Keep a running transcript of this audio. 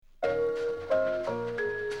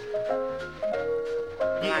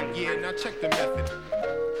Yeah, now check the method.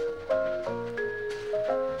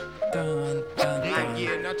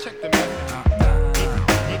 Yeah, now check the method.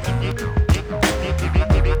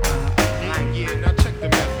 Yeah, now check the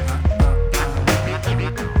method.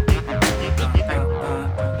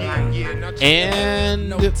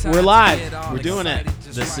 And we're live. We're doing it.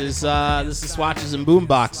 This is Swatches and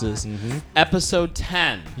Boomboxes, episode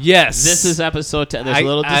 10. Yes, this is episode 10. There's a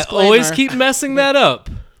little disclaimer. I always keep messing that up.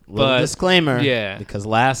 Little disclaimer. Yeah. Because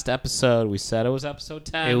last episode we said it was episode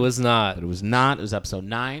 10. It was not. But it was not. It was episode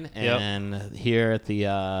 9. And here at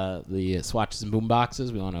the Swatches and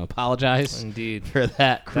Boomboxes, we want to apologize. Indeed. For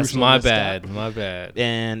that crucial That's my misstep. bad. My bad.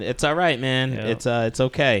 And it's all right, man. Yep. It's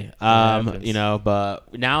okay. But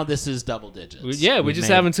now this is double digits. We're just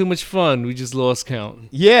having too much fun. We just lost count.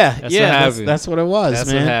 Yeah, That's what happened. That's what it was.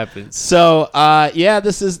 That's man. what happens. So,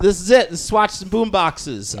 this is it. This is Swatches and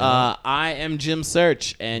Boomboxes. I am Jim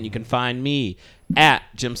Search, and you can find me at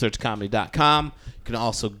jimsearchcomedy.com. You can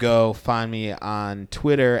also go find me on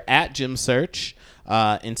Twitter at Jim Search.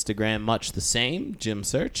 Instagram, much the same, Jim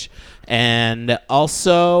Search. And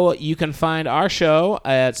also, you can find our show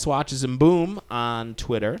at Swatches and Boom on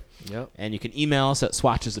Twitter. Yep. And you can email us at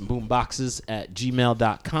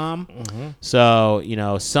swatchesandboomboxes@gmail.com.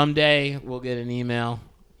 So, someday we'll get an email.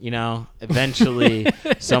 Eventually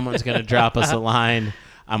someone's going to drop us a line.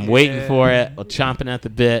 I'm waiting for it. We're chomping at the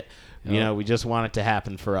bit. We just want it to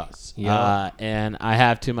happen for us. And I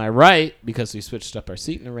have to my right, because we switched up our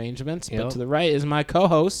seating arrangements, but to the right is my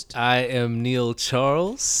co-host. I am Neil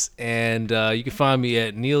Charles, and you can find me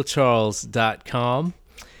at neilcharles.com.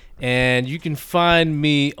 And you can find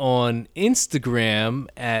me on Instagram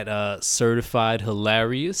at Certified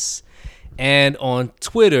Hilarious, and on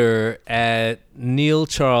Twitter at Neil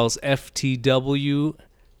Charles FTW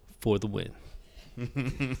for the win.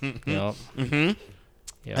 Yep.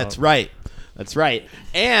 That's right.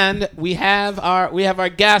 And we have our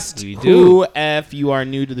guest who, if you are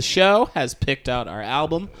new to the show, has picked out our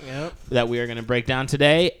album that we are going to break down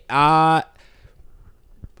today.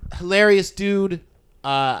 Hilarious dude.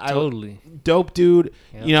 Totally. Dope dude.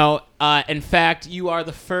 Yep. In fact, you are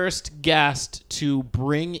the first guest to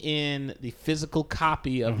bring in the physical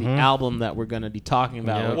copy of the album that we're going to be talking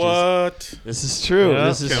about. What? This is true. Yep.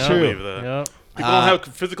 This is Can't true. believe that. Yep. People don't have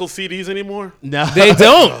physical CDs anymore? No. They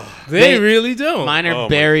don't. They really don't. Mine are Oh,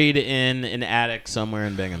 buried in an attic somewhere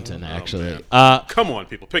in Binghamton, actually. Come on,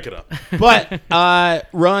 people, pick it up. But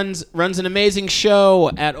runs an amazing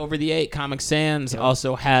show at Over the 8 Comic Sans.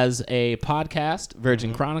 Also has a podcast,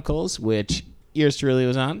 Virgin Chronicles, which Ears to Really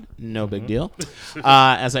was on. No big deal.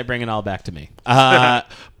 As I bring it all back to me.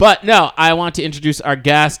 But no, I want to introduce our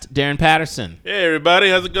guest, Darin Patterson. Hey, everybody,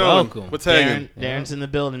 how's it going? Welcome. What's hanging? Darin's in the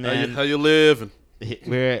building, man. How you live?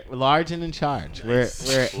 We're large and in charge. Nice.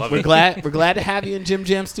 We're glad to have you in Jim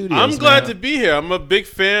Jam Studios. I'm glad to be here. I'm a big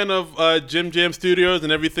fan of Jim Jam Studios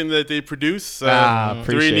and everything that they produce. Three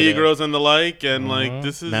appreciate Negroes and the like, and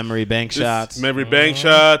this is Memory Bank Shots. Memory Bank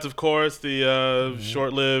Shots, of course. The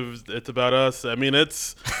short-lived "It's About Us." I mean,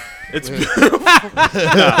 it's beautiful.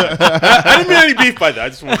 I didn't mean any beef by that. I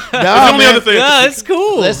just want. No, Yeah, it's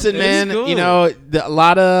cool. Listen, It's man. cool. A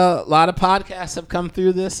lot of podcasts have come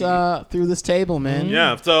through this table, man.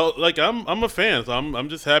 Yeah, so I'm a fan, so I'm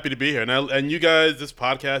just happy to be here, and you guys, this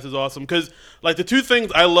podcast is awesome because the two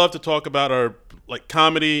things I love to talk about are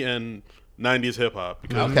comedy and 90s hip hop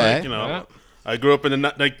because I grew up in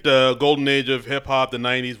the golden age of hip hop. The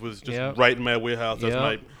 90s was just right in my wheelhouse. That's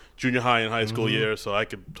my junior high and high school year, so I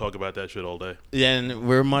could talk about that shit all day. And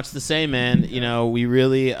we're much the same, man. We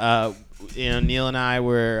really Neil and I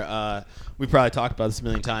were we probably talked about this a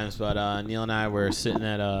million times, but Neil and I were sitting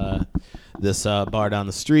at this bar down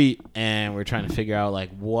the street, and we're trying to figure out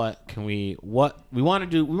what we wanted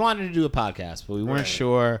to do. We wanted to do a podcast, but we weren't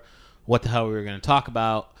sure what the hell we were going to talk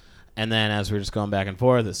about. And then as we were just going back and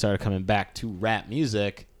forth, it started coming back to rap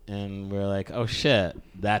music, and we're like, oh shit,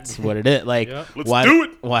 that's what it is. Let's do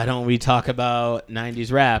it. Why don't we talk about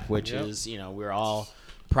 90s rap, which is, we're all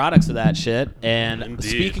products of that shit. And Indeed.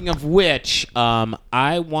 Speaking of which,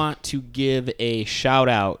 I want to give a shout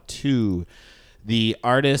out to the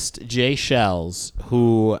artist Jay Shells,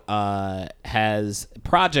 who has a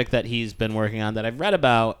project that he's been working on that I've read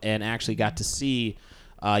about and actually got to see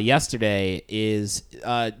yesterday. Is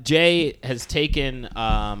Jay has taken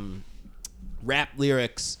rap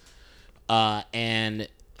lyrics and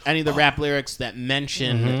any of the rap lyrics that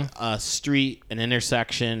mention a street, an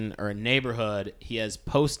intersection, or a neighborhood, he has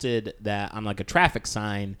posted that on a traffic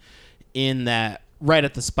sign in that right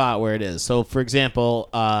at the spot where it is. So, for example,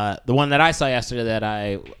 the one that I saw yesterday that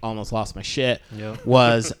I almost lost my shit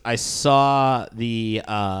was I saw the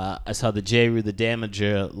J. Rue the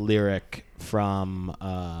Damager lyric from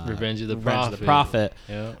Revenge of the Prophet,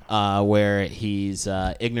 where he's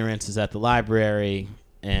ignorance is at the library,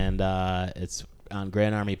 and it's on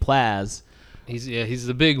Grand Army Plaza. He's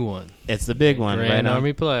the big one. It's the big one, Grand right?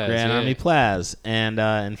 Army Plaza. Grand Army Plaza. And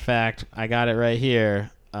in fact, I got it right here.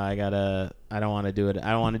 I don't want to do it.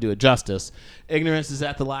 I don't want to do it justice. Ignorance is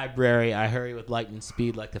at the library. I hurry with lightning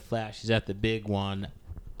speed like the Flash. He's at the big one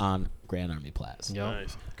on Grand Army Plaza. Yep.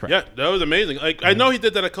 Nice. Correct. Yeah, that was amazing. Like I know he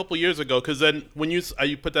did that a couple years ago because then when you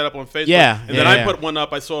put that up on Facebook, then I put one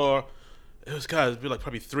up. I saw. It was it'd be like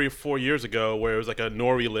probably 3 or 4 years ago where it was like a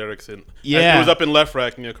Nori lyrics and it was up in Left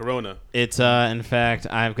Rack near Corona. It's in fact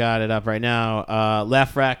I've got it up right now.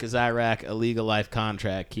 Left Rack is Iraq, illegal life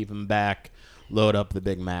contract, keep him back, load up the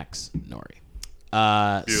Big Macs, Nori.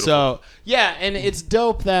 So yeah, and it's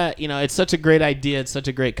dope that it's such a great idea, it's such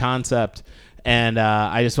a great concept, and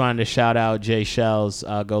I just wanted to shout out Jay Shells.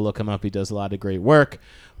 Go look him up. He does a lot of great work.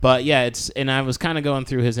 But yeah, and I was kind of going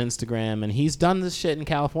through his Instagram, and he's done this shit in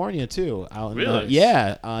California too. Really?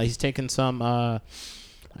 He's taken some, I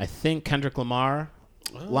think Kendrick Lamar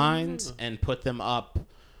lines and put them up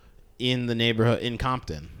in the neighborhood in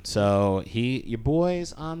Compton. So your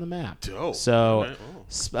boy's on the map. Dope. So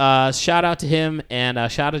shout out to him,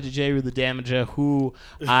 and shout out to J. Rue the Damager, who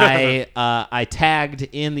I tagged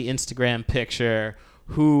in the Instagram picture,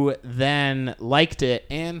 who then liked it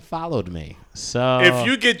and followed me. So if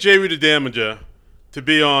you get J. Rue the Damager to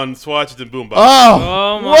be on Swatches and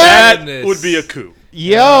Boomboxes, that would be a coup.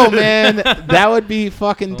 Yo, man, that would be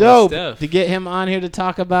fucking dope to get him on here to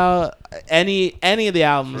talk about any of the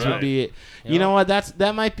albums. Would be, you know what?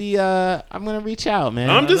 That might be. I'm gonna reach out, man.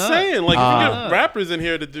 I'm just saying, like, if you get rappers in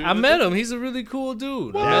here to do. I met him. He's a really cool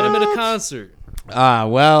dude. I met him at a concert.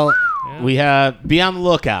 We have be on the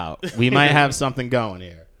lookout. We might have something going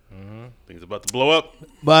here. Things about to blow up.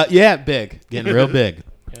 But yeah, getting real big.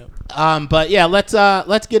 But yeah,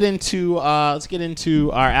 let's get into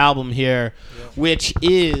our album here, which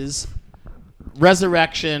is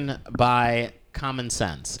Resurrection by Common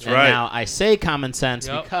Sense. That's right. Now I say Common Sense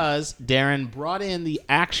because Darin brought in the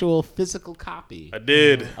actual physical copy. I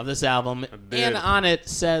did. Of this album, and on it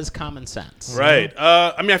says Common Sense. Right.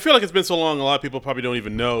 I mean, I feel like it's been so long. A lot of people probably don't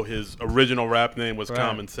even know his original rap name was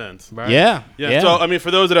Common Sense. Right. Yeah. So I mean,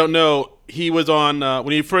 for those that don't know, he was on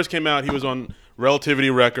when he first came out. He was on Relativity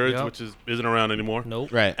Records, which isn't around anymore.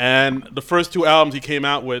 Nope. Right. And the first 2 albums he came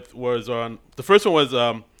out with was on. The first one was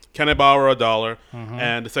Can I Borrow $1?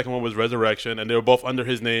 And the second one was Resurrection, and they were both under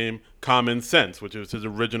his name Common Sense, which was his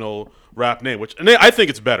original rap name. I think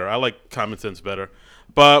it's better. I like Common Sense better.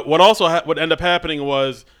 But what also what ended up happening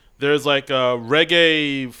was there's like a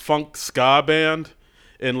reggae funk ska band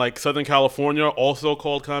in like Southern California, also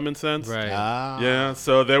called Common Sense. Right. Yeah.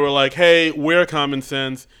 So they were like, "Hey, we're Common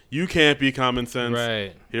Sense. You can't be Common Sense.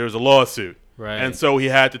 Right. Here's a lawsuit." Right. And so he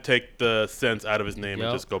had to take the sense out of his name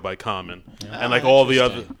and just go by Common. And like all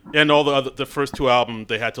the first 2 albums,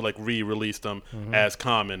 they had to like re-release them as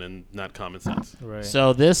Common and not Common Sense. Right.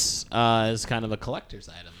 So this is kind of a collector's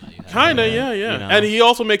item. That you have. Kinda, yeah. And he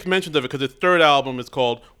also makes mentions of it because his 3rd album is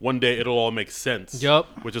called One Day It'll All Make Sense.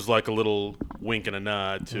 Yup. Which is like a little wink and a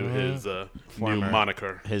nod to his new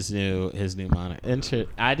moniker. His new moniker.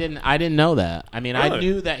 I didn't know that. I mean, Really? I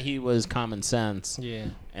knew that he was Common Sense. Yeah.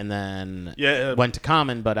 And then went to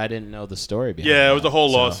Common, but I didn't know the story behind it. Yeah, it was a whole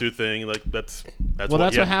lawsuit thing. Like that's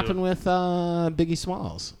what happened with Biggie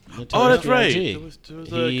Smalls. Oh, that's right. There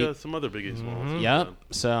was some other Biggie Smalls. Yep.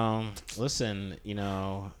 So listen,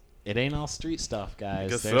 it ain't all street stuff,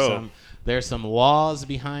 guys. There's some laws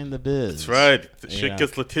behind the biz. That's right. Shit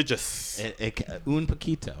gets litigious. Un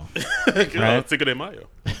poquito. Right? Cinco de Mayo.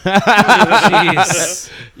 Jeez.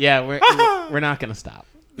 Yeah, we're not gonna stop.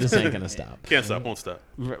 This ain't gonna stop. Can't stop, won't stop.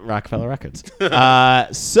 Rockefeller Records.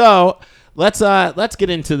 So let's get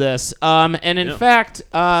into this. And in fact,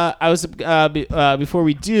 I was before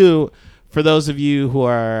we do, for those of you who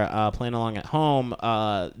are playing along at home,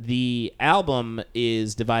 the album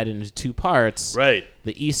is divided into 2 parts. Right.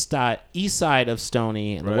 The east side of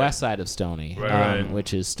Stony and the west side of Stony,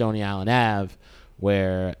 which is Stony Island Ave,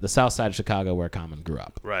 where the south side of Chicago, where Common grew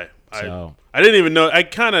up. Right. So I didn't even know. I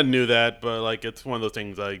kind of knew that, but like it's one of those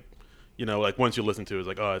things like, like once you listen to it, it's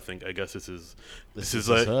like, oh, I guess this is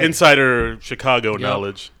like insider Chicago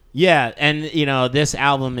knowledge. Yeah, and this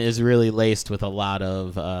album is really laced with a lot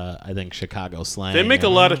of I think Chicago slang. They make a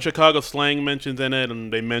lot of Chicago slang mentions in it,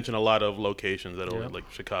 and they mention a lot of locations that like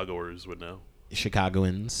Chicagoers would know.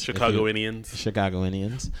 Chicagoans.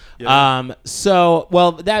 Chicagoanians. Yeah. So,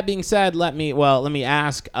 well, that being said, let me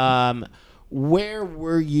ask, where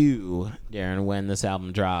were you, Darin, when this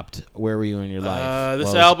album dropped? Where were you in your life?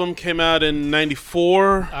 This album came out in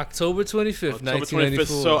 94. October 25th, October 1994.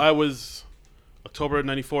 25th. So I was October of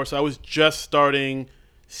 94. So I was just starting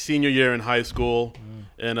senior year in high school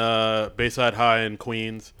in Bayside High in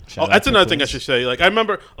Queens. That's another thing I should say. Like I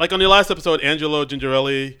remember, like on the last episode, Angelo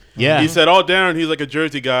Gingerelli. Yeah. He said, "Oh, Darin, he's like a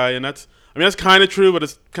Jersey guy," and that's kind of true, but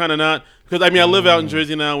it's kind of not. Because I live out in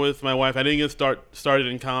Jersey now with my wife. I didn't get started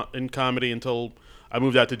in comedy until I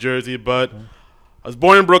moved out to Jersey, but. I was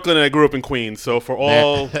born in Brooklyn and I grew up in Queens. So for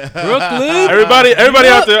all Brooklyn, everybody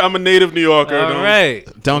out there, I'm a native New Yorker. All right.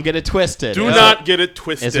 Don't get it twisted. Do not get it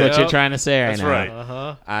twisted. Is what you're trying to say right That's now. right.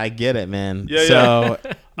 Uh-huh. I get it, man. Yeah, so,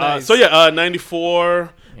 Nice.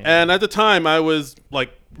 94, and at the time I was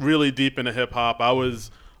like really deep into hip hop. I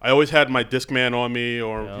always had my Discman on me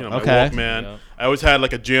or my Walkman. Yep. I always had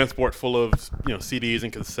like a JanSport full of CDs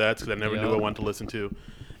and cassettes because I never knew what I wanted to listen to.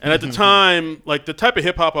 And at the time, like the type of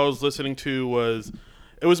hip hop I was listening to was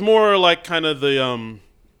more like kind of the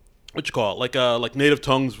what you call it, like Native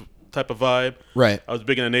Tongues type of vibe. right. I was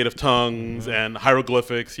big into Native Tongues and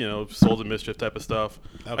hieroglyphics, Souls of Mischief type of stuff.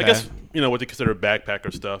 Okay. I guess what they consider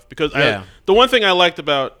backpacker stuff because Yeah. the one thing I liked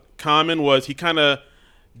about Common was he kind of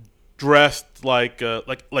dressed like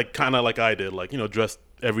kind of like I did, like dressed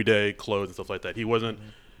everyday clothes and stuff like that. He wasn't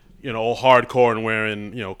all hardcore and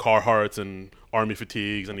wearing Carhartts and army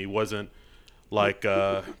fatigues, and he wasn't like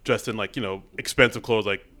dressed in like expensive clothes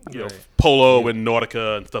like Right. polo and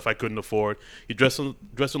Nautica and stuff I couldn't afford. He dressed in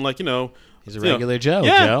like He's a regular Joe.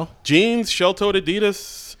 yeah, Joe. jeans, shell-toed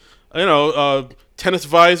Adidas, tennis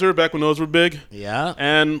visor back when those were big. Yeah.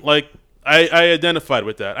 And like I identified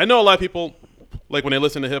with that. I know a lot of people like when they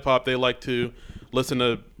listen to hip hop, they like to listen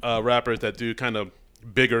to rappers that do kind of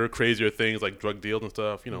bigger, crazier things like drug deals and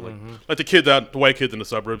stuff. Like the white kids in the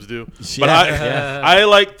suburbs do. But I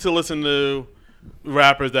like to listen to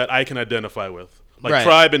rappers that I can identify with. Like Right.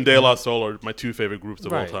 Tribe and De La Soul are my two favorite groups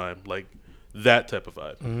of all Right. time. Like that type of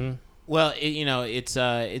vibe. Well,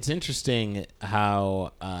 it's interesting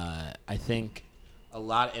how I think a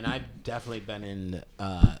lot, and I've definitely been in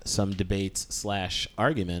some debates /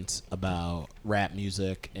 arguments about rap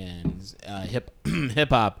music and hip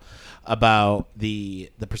hop about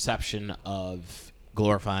the perception of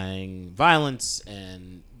glorifying violence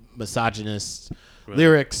and misogynist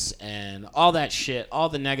lyrics and all that shit, all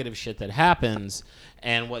the negative shit that happens.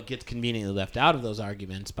 And what gets conveniently left out of those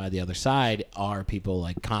arguments by the other side are people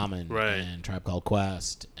like Common Right. and Tribe Called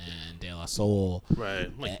Quest and De La Soul, Right.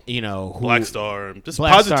 Like who Black Star, just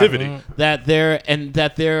Black positivity. Star,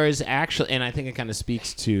 that there is actually, and I think it kind of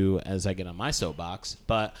speaks to, as I get on my soapbox,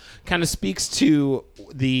 but kind of speaks to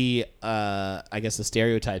the I guess the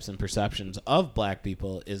stereotypes and perceptions of black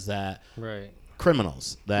people is that Right.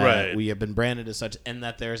 criminals, that Right. we have been branded as such, and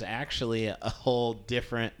that there's actually a whole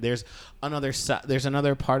different, there's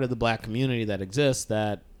another part of the black community that exists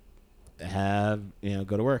that have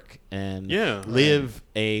go to work and live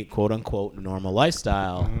a quote unquote normal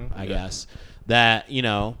lifestyle, I guess, that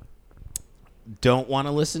don't want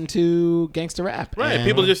to listen to gangster rap. Right. And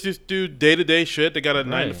People just do day-to-day shit. They got a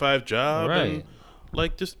 9-to-5 job and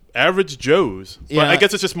like just average Joes. But Yeah. I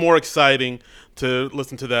guess it's just more exciting to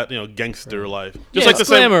listen to that, gangster life. Just It's the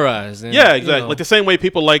same glamorized. And, Yeah, exactly. Like the same way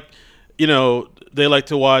people like, they like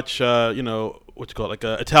to watch what you call it, like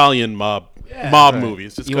Italian mob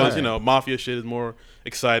movies, just because mafia shit is more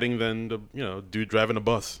exciting than the dude driving a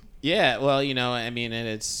bus. Yeah, well, and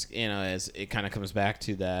it's as it kind of comes back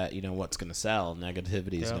to that, what's going to sell.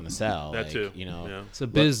 Negativity is going to sell. That too. It's a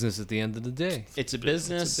business at the end of the day. It's a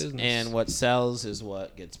business, and what sells is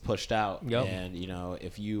what gets pushed out. Yep. And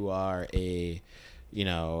if you are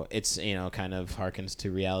it's kind of harkens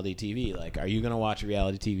to reality TV. Like, are you going to watch a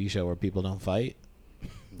reality TV show where people don't fight?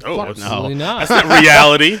 Oh, Fuck that's, no. Absolutely not. that's not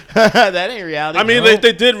reality. That ain't reality. I mean, no.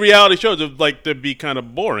 they did reality shows of like to be kind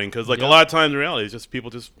of boring because like a lot of times in reality it's just people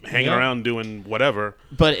just hanging around doing whatever.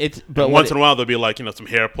 But Once in a while there'll be like some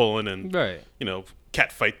hair pulling and Right.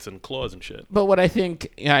 cat fights and claws and shit. But what I think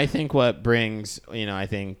what brings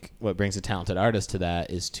a talented artist to that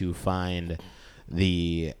is to find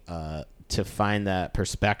that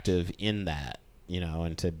perspective in that,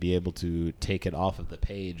 and to be able to take it off of the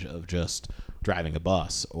page of just driving a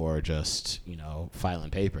bus or just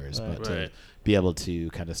filing papers, but to be able to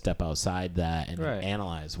kind of step outside that and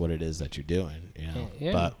analyze what it is that you're doing.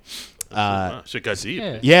 Yeah. But Shit got deep.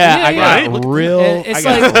 I got real And it's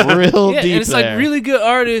real yeah, deep. and it's like there. really good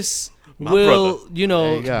artists will,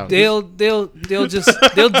 There you go.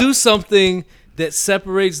 they'll do something that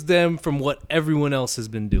separates them from what everyone else has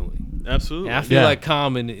been doing. Absolutely. And I feel like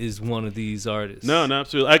Common is one of these artists. No,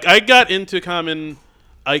 absolutely. Like I got into Common.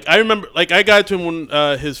 Like I remember, like I got to him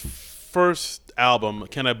when his first album,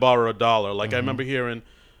 "Can I Borrow $1?" Like I remember hearing.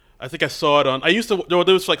 I think I saw it on. I used to. There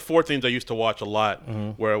was like 4 things I used to watch a lot.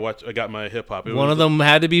 Where I got my hip hop. One of them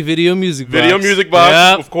had to be Video Music Box. Video Music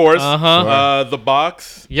Box, of course. The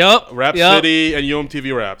Box. Yep. Rap City and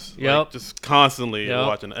UMTV Raps. Yep. Like, just constantly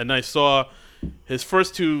watching. And I saw his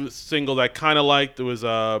first 2 singles I kind of liked. It was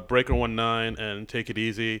Breaker 19 and Take It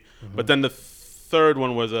Easy. But then the third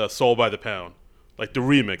one was Soul by the Pound, like the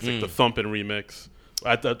remix, like the thumping remix.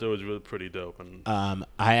 I thought that was really pretty dope. And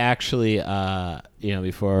I actually,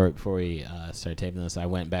 before we started taping this, I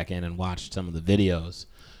went back in and watched some of the videos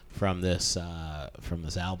from this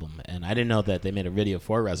album, and I didn't know that they made a video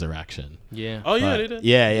for Resurrection. Yeah. Oh yeah, they did.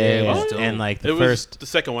 Yeah. Oh, And like It was the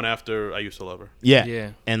second one after I Used to Love Her. Yeah.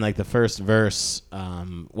 And like the first verse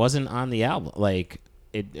wasn't on the album,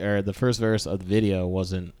 the first verse of the video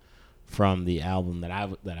wasn't from the album that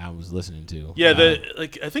I was listening to. Yeah,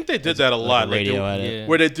 I think they did that a lot. Like radio edit.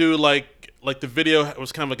 Where they do like the video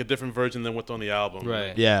was kind of like a different version than what's on the album.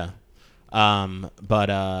 Right. Yeah. But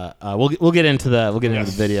we'll get into the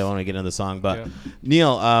video when we get into the song. But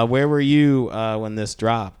Neil, where were you when this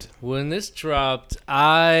dropped? When this dropped,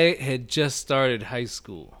 I had just started high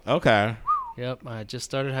school. Okay. Yep, I just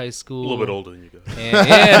started high school. A little bit older than you guys.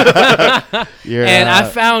 And I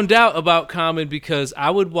found out about Common because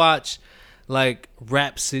I would watch like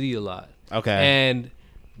Rap City a lot. Okay. And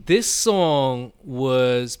this song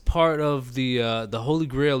was part of the Holy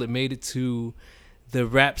Grail. It made it to the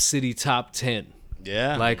Rap City Top 10.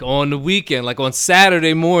 Yeah. Like on the weekend, like on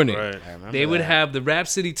Saturday morning. Right. They would have the Rap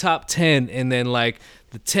City Top 10, and then like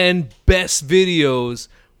the 10 best videos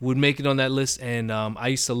would make it on that list. And I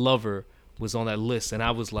Used to Love Her was on that list, and I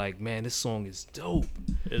was like, man, this song is dope.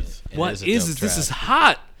 What is this? This is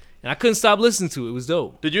hot. And I couldn't stop listening to it. It was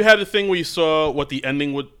dope. Did you have the thing where you saw what the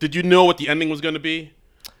ending would? Did you know what the ending was going to be?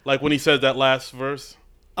 Like when he said that last verse?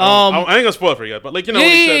 I ain't gonna spoil it for you guys, but like when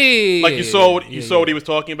he said, like you saw what he was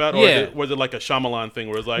talking about, or was it like a Shyamalan thing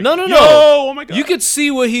where it's like, no, oh my god, you could see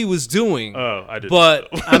what he was doing. Oh, I did. But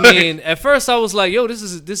I mean, at first I was like, yo, this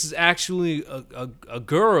is actually a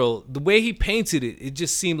girl. The way he painted it, it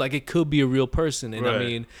just seemed like it could be a real person. And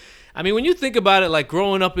right. I mean, when you think about it, like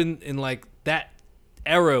growing up in like that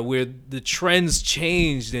era where the trends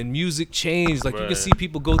changed and music changed, like you can see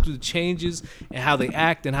people go through the changes and how they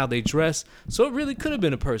act and how they dress, so it really could have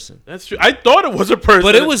been a person. That's true. I thought it was a person,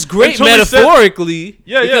 but it was great metaphorically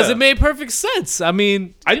because it made perfect sense. I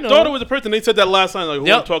mean, I thought it was a person. They said that last time, like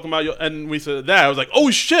who I'm talking about, and we said that. I was like, oh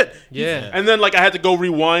shit, and then like I had to go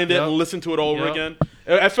rewind it and listen to it over again.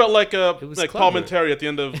 I felt like Parliamentary at the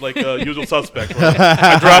end of like Usual Suspect. Right?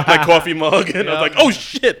 I dropped my coffee mug and I was like, oh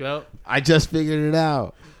shit. I just figured it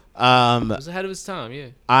out. It was ahead of his time,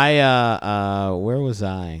 yeah. Where was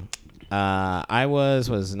I? I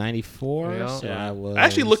was 94. Yeah. So I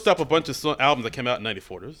actually looked up a bunch of albums that came out in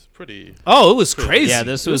 94. It was pretty. Oh, it was crazy. Yeah,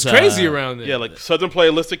 this was crazy around there. Yeah, like Southern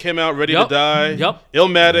Playlistic came out, Ready to Die. Yep.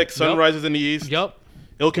 Illmatic, Sunrises in the East. Yep.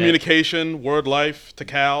 Ill Communication, Word Life,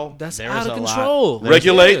 Takal. That's out of control.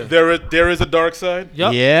 Regulate. There is a dark side.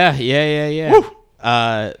 Yep. Yeah. Woo!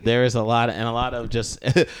 There is a lot of just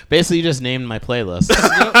basically you just named my playlist.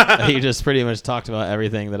 You just pretty much talked about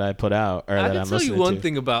everything that I put out or that I'm listening to. I can tell you one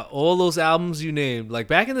thing about all those albums you named. Like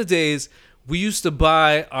back in the days, we used to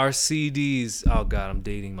buy our CDs. Oh God, I'm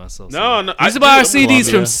dating myself. No. We used to buy our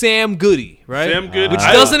CDs from Sam Goody, right? Sam Goody, which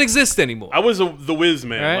doesn't exist anymore. I was the Wiz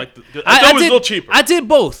man. Right? Like I thought it was a little cheaper. I did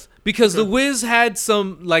both. Because the Wiz had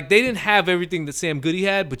some, like, they didn't have everything that Sam Goody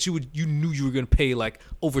had, but you knew you were gonna pay like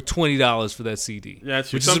over $20 for that CD. Yeah,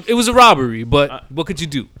 that's true. It was a robbery, but what could you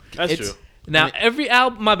do? That's true. Now every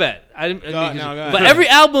album, my bad, I didn't. Go ahead. But every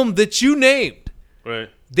album that you named, right?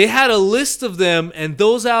 They had a list of them, and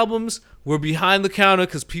those albums were behind the counter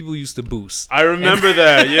because people used to boost. I remember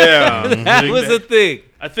that. Yeah, that was a thing.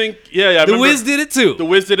 I think. Yeah. The Wiz did it too. The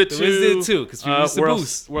Wiz did it too because people used to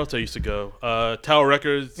boost. Where else I used to go? Tower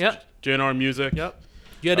Records. Yep. JNR Music. Yep.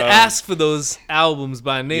 You had to ask for those albums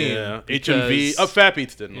by name. Yeah. HMV. Fat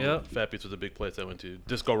Beats didn't. Yep. Fat Beats was a big place I went to.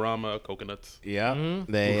 Disco-Rama, Coconuts. Yeah.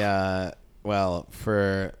 Mm-hmm. They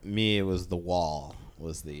for me it was The Wall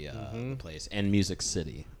was the place, and Music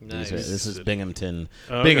City. Nice. This is Binghamton.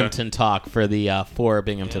 Binghamton talk for the 4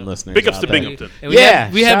 Binghamton listeners. Big ups out to there. Binghamton. And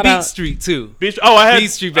we had Beat Street too. I had Beat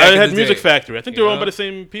Street back in the Music day. Factory. I think they were owned by the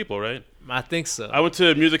same people, right? I think so. I went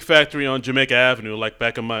to Music Factory on Jamaica Avenue, like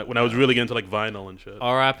back in when I was really into like vinyl and shit.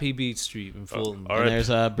 R.I.P. Beat Street in Fulton. And there's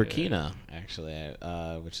Burkina, actually,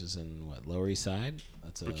 which is in Lower East Side.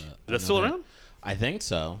 That's is that still around? I think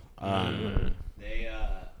so.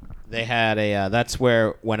 They had a. That's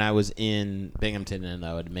where when I was in Binghamton and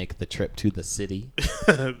I would make the trip to the city,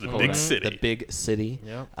 the big city.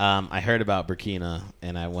 Yep. I heard about Burkina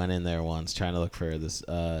and I went in there once trying to look for this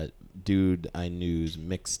dude I knew's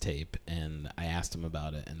mixtape, and I asked him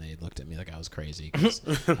about it, and they looked at me like I was crazy. 'Cause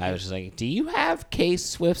I was just like, "Do you have K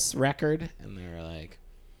Swift's record?" And they were like,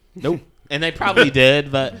 "Nope." And they probably did,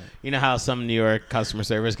 but you know how some New York customer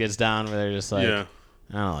service gets down where they're just like, Yeah.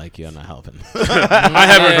 I don't like you. I'm not helping. I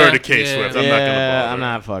haven't heard of K Swift. I'm not gonna bother. I'm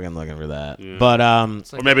not fucking looking for that. Yeah. But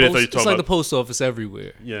Like or maybe they thought you it's talking like about the post office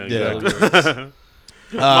everywhere. Yeah, Yeah. exactly.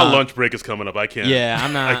 My lunch break is coming up. I can't. yeah,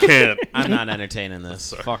 I'm not. I can't. I'm not entertaining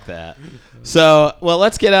this. Fuck that. So, well,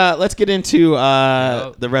 let's get into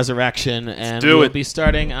the resurrection, and do we'll it. be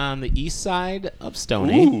starting on the east side of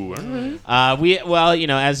Stony. Ooh, all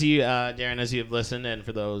right. As you, Darin, as you've listened, and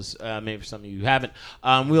for those, maybe for some of you who haven't,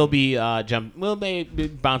 we'll be be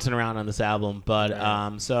bouncing around on this album,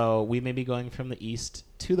 but so we may be going from the east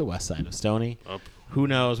to the west side of Stony. Up. Who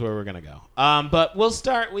knows where we're gonna go? But we'll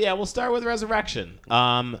start. We'll start with Resurrection.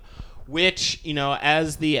 Which,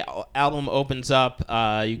 as the album opens up,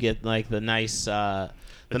 you get like the nice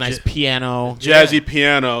piano, Jazzy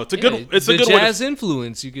piano. It's a good. It's a good jazz way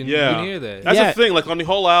influence. You can Yeah, hear that. That's Yeah. the thing. Like on the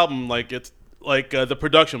whole album, like it's like the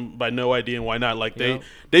production by No Idea and Why Not. Like Yep.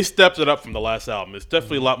 they stepped it up from the last album. It's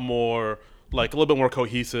definitely a lot more. Like a little bit more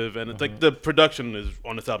cohesive, and it's like the production is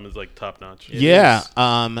on this album is like top notch. Yeah.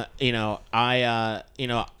 I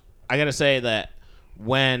gotta say that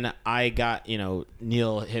when I got,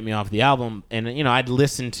 Neil hit me off the album, and I'd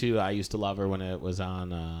listened to I Used to Love Her when it was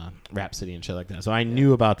on Rhapsody and shit like that, so I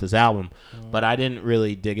knew about this album, but I didn't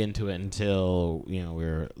really dig into it until we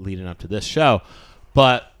were leading up to this show.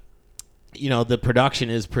 But the production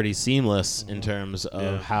is pretty seamless in terms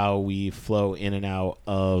of how we flow in and out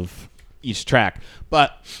of each track.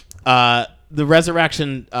 But the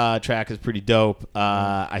Resurrection track is pretty dope.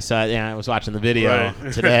 I saw it, and I was watching the video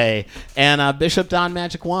today, and Bishop Don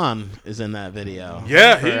Magic Wand is in that video.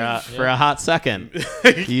 Yeah, for a hot second,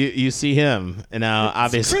 you see him, and now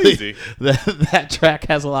obviously crazy. that track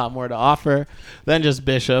has a lot more to offer than just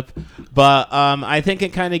Bishop. But I think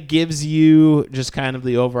it kind of gives you just kind of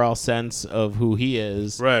the overall sense of who he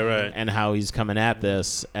is, right, and how he's coming at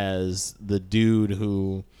this as the dude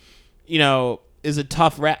who, is a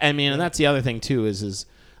tough rap. I mean, and that's the other thing too is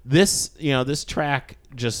this, this track,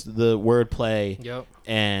 just the wordplay, Yep.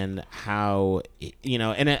 and how,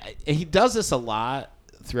 he does this a lot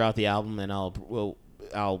throughout the album, and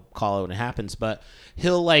I'll call it when it happens, but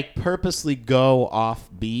he'll like purposely go off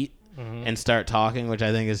beat and start talking, which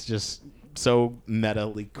I think is just so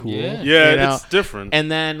metally cool. Yeah. It's different. And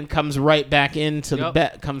then comes right back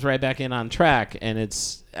into comes right back in on track, and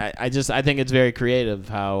it's I think it's very creative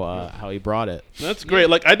how he brought it. That's great.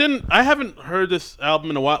 Like I haven't heard this album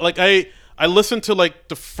in a while. Like I listened to like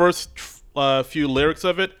the first few lyrics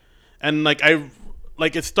of it, and like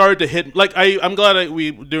it started to hit. Like I'm glad we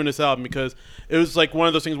were doing this album, because it was like one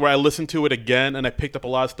of those things where I listened to it again and I picked up a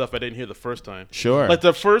lot of stuff I didn't hear the first time. Sure. Like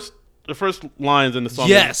the first lines in the song.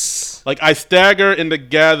 Yes. Like, I stagger in the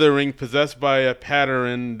gathering, possessed by a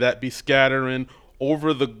pattern that be scattering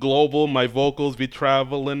over the global. My vocals be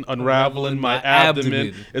traveling, unraveling my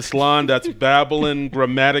abdomen. Islam that's babbling,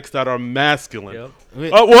 grammatics that are masculine.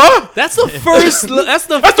 Yep. What? That's the first. That's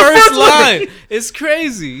the first line. It's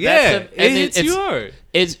crazy. Yeah, it hits you hard.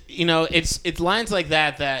 It's lines like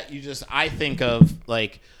that you just, I think of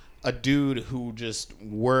like a dude who just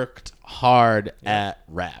worked hard at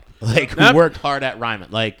rap, like who worked hard at rhyming,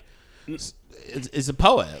 like is a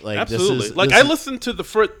poet. Like absolutely. I listened to the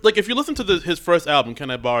first. Like if you listen to his first album,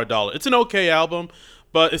 Can I Borrow a Dollar? It's an okay album,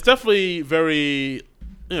 but it's definitely very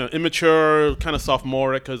immature, kind of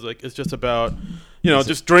sophomoric, because like it's just about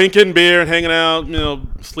just drinking beer and hanging out,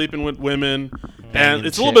 sleeping with women, and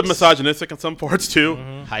it's a little bit misogynistic in some parts too.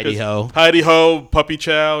 Heidi ho, puppy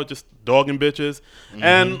chow, just dogging bitches,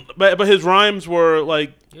 and but his rhymes were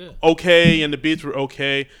like okay, and the beats were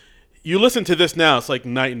okay. You listen to this now, it's like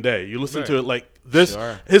night and day. You listen to it like this.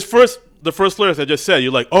 Sure. The first lyrics I just said,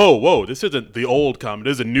 you're like, oh, whoa, this isn't the old Common,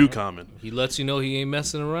 this is a new Common. He lets you know he ain't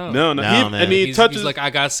messing around. No, man. And he's like, I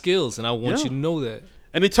got skills, and I want you to know that.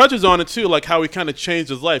 And he touches on it too, like how he kind of changed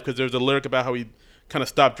his life, because there's a lyric about how he kind of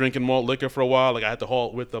stopped drinking malt liquor for a while. Like I had to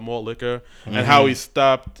halt with the malt liquor, and how he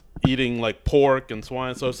stopped eating like pork and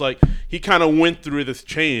swine. So it's like he kind of went through this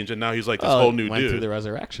change, and now he's like this whole new went dude. through the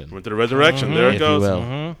resurrection. Went through the resurrection. There it if goes. you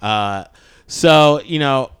will. So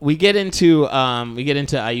we get into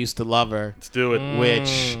I Used to Love Her. Let's do it.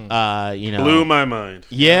 Which blew my mind.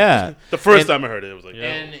 Yeah. The first time I heard it was like,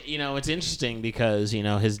 and it's interesting because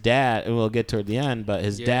his dad, and we'll get toward the end, but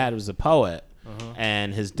his dad was a poet,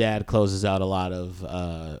 and his dad closes out a lot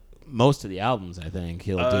of most of the albums. I think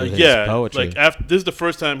he'll do his poetry. Like after this is the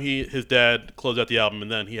first time his dad closed out the album,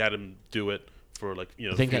 and then he had him do it for like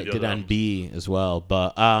I think I did on B as well.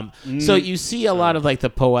 But so you see a lot of like the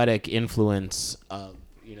poetic influence of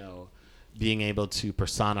being able to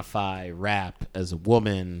personify rap as a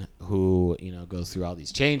woman who goes through all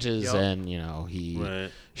these changes, and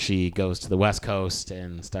she goes to the West Coast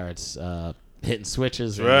and starts hitting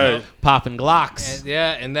switches and popping Glocks.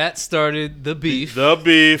 And that started the beef. The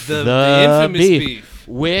infamous beef.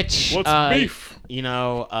 Which what's beef?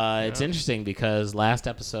 It's interesting because last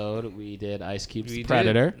episode we did Ice Cube's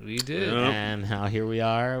Predator. We did. And how here we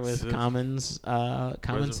are with Common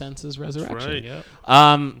Sense's Resurrection.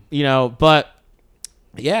 Yep. But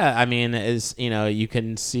yeah, I mean, you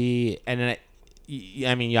can see, and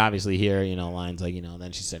you obviously hear, lines like,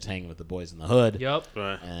 then she starts hanging with the boys in the hood. Yep.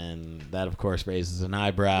 Right. And that, of course, raises an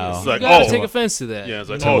eyebrow. It's like, you gotta take offense to that. Yeah, it's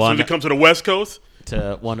like, so when it comes to the West Coast?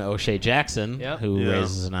 To one O'Shea Jackson, who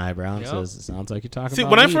raises an eyebrow and says, "It sounds like you're talking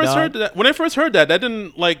about when me, I first heard that, that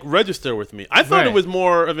didn't like register with me. I thought it was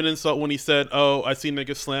more of an insult when he said, "Oh, I see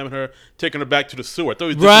niggas slamming her, taking her back to the sewer." I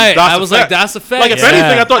thought it was I was like, "Das Effects." Like if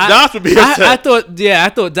anything, I thought Das would be upset. I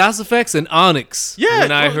thought Das Effects and Onyx. Yeah,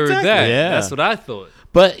 when I heard that, that's what I thought.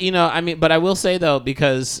 But but I will say though,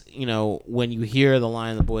 because when you hear the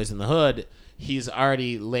line "the boys in the hood," he's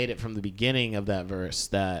already laid it from the beginning of that verse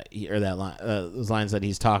those lines that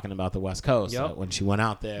he's talking about the West Coast. That when she went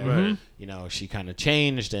out there, she kind of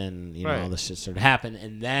changed, and all this shit started to happen,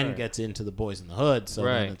 and then gets into the boys in the hood. So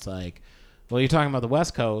then it's like, well, you're talking about the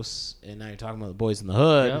West Coast, and now you're talking about the boys in the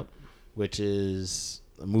hood, which is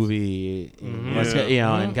a movie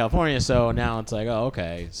in California. So now it's like, oh,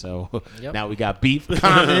 okay, so now we got beef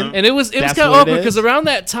common. And it was kind of awkward because around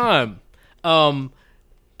that time,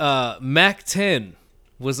 Mac 10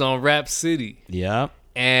 was on Rap City. Yep.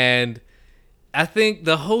 And I think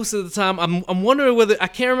the host at the time, I'm wondering I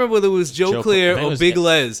can't remember whether it was Joe Clear or Big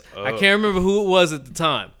Les. I can't remember who it was at the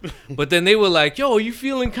time. But then they were like, "Yo, are you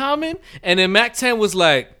feeling Common?" And then Mac 10 was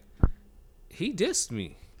like, "He dissed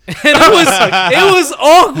me." And it was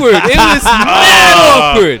awkward. It was mad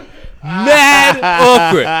awkward. Mad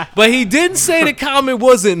awkward. But he didn't say that Common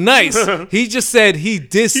wasn't nice. He just said he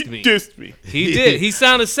dissed me. He did. He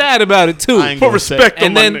sounded sad about it too. Put respect on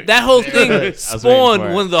and my then name. that whole thing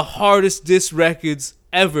spawned one of the hardest diss records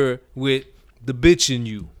ever with The Bitch in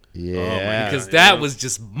You. Yeah. Because that was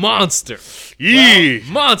just monster.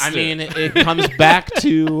 Monster. I mean, it comes back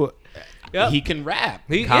to he can rap.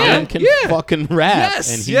 Common can fucking rap.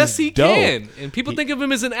 Yes, and yes, he dope. can. And people think of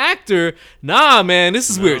him as an actor. Nah, man, this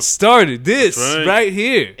is where it started. This right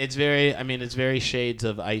here. It's very shades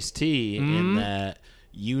of Ice-T in that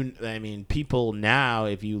people now,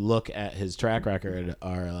 if you look at his track record,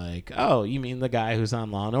 are like, oh, you mean the guy who's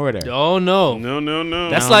on Law and Order? Oh no, no.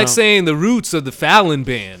 That's like saying the Roots of the Fallon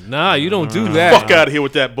Band. Nah, you don't do that. Fuck out of here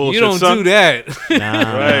with that bullshit. You don't do that.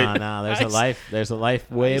 No. There's a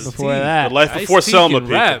life way before that. The life before Selma.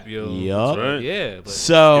 Rap, yo. Yup. Right. Yeah. But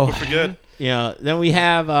so people forget. Then we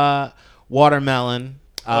have Watermelon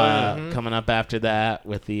coming up after that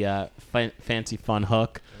with the fancy fun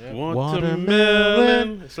hook.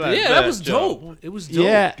 Watermelon. That was dope. It was dope.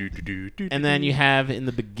 Yeah. And then you have in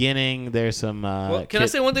the beginning, there's some. Can I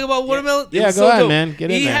say one thing about Watermelon? Yeah, go ahead, man. Get in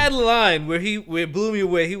there. He had a line where it blew me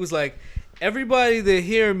away. He was like, "Everybody that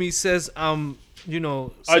hear me says I'm,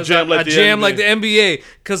 I jam like the NBA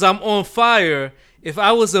because I'm on fire. If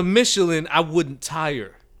I was a Michelin, I wouldn't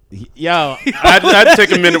tire." Yo, I'd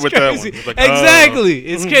take a minute with that one. Like, exactly.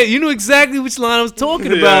 It's crazy. You knew exactly which line I was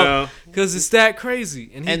talking about because it's that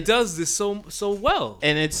crazy, and he does this so well.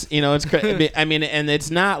 And it's it's crazy. I mean, and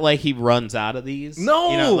it's not like he runs out of these.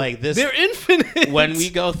 No, like this. They're infinite. When we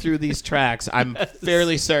go through these tracks, I'm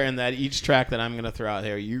fairly certain that each track that I'm going to throw out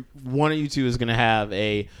here, one of you two is going to have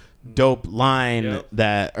a dope line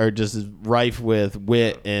that are just rife with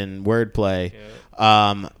wit and wordplay.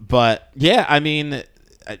 But yeah, I mean,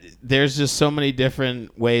 there's just so many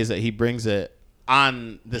different ways that he brings it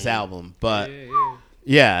on this album. But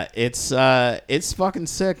Yeah, it's fucking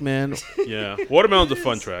sick, man. Yeah, Watermelon's a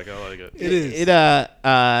fun track. I like it. It is.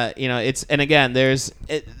 It's and again,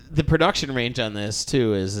 the production range on this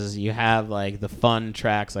too is you have like the fun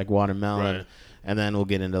tracks like Watermelon. Right. And then we'll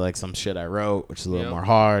get into like some shit I wrote, which is a little Yep. more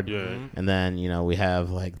hard. Yeah. And then we have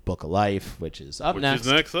like Book of Life, which is up Which next. is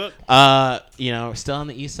next up? Still on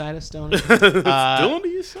the east side of Stony. Still on the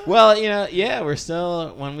east side? Well, yeah, we're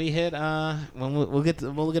still when we hit we'll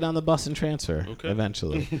get on the bus and transfer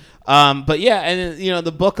eventually. But yeah, and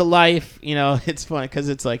the Book of Life, it's fun because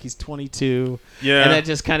it's like he's 22. Yeah, and that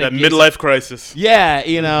just kind of midlife crisis.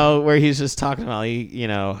 Yeah, where he's just talking about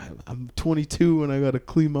I'm 22 and I gotta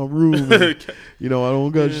clean my room. And, I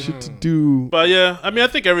don't got shit to do. But yeah, I mean, I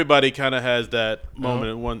think everybody kind of has that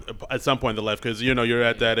moment at some point in their life because you're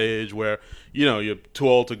at that age where you're too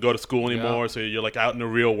old to go to school anymore, so you're like out in the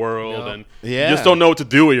real world and you just don't know what to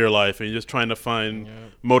do with your life, and you're just trying to find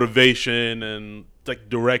motivation and like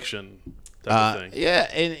direction. Type of thing. Yeah,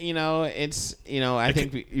 and it's I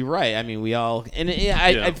think you're right. I mean, we all and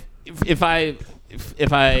if I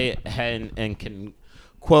had and can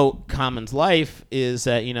quote Common's life is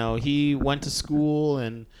that he went to school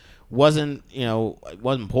and wasn't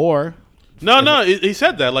poor. No, he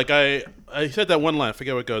said that. Like I said that one line. I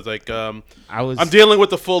forget what it goes. Like I'm dealing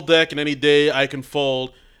with the full deck, and any day I can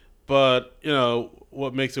fold. But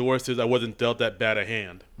what makes it worse is I wasn't dealt that bad a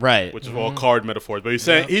hand. Right. Which is all card metaphors. But he's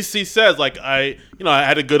saying he says like I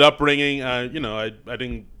had a good upbringing. I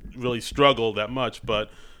didn't really struggle that much,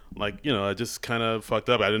 but. Like, I just kind of fucked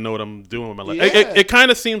up. I didn't know what I'm doing with my life. Yeah. It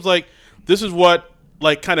kind of seems like this is what,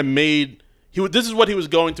 like, kind of made this is what he was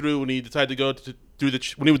going through when he decided to go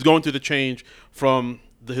when he was going through the change from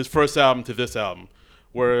his first album to this album,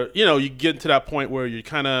 where you get to that point where you're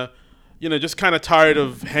kind of, just kind of tired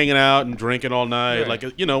of hanging out and drinking all night. Right.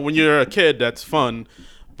 Like, when you're a kid, that's fun.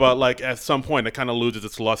 But like at some point, it kind of loses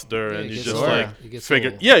its luster, and you just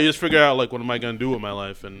figure out like what am I gonna do with my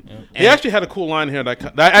life? And he actually had a cool line here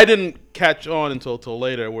that I didn't catch on until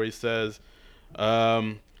later, where he says,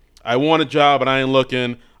 "I want a job, and I ain't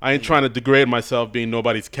looking. I ain't trying to degrade myself being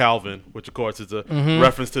nobody's Calvin," which of course is a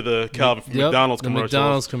reference to the Calvin from McDonald's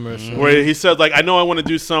commercial. Where he says like, "I know I want to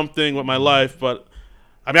do something with my life, but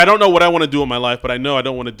I mean I don't know what I want to do with my life, but I know I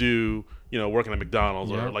don't want to do." Working at McDonald's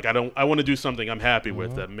or like I want to do something I'm happy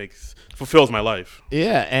with that fulfills my life.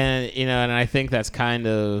 Yeah, and and I think that's kind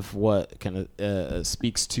of what kind of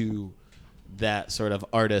speaks to that sort of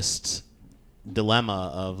artist dilemma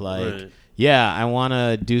of like, I want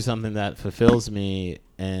to do something that fulfills me,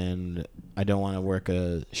 and I don't want to work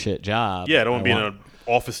a shit job. Yeah, I don't want to be in an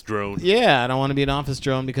office drone. Yeah, I don't want to be an office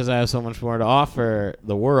drone because I have so much more to offer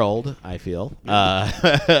the world, I feel.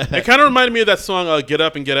 It kind of reminded me of that song Get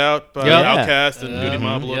Up and Get Out by Outkast and Goody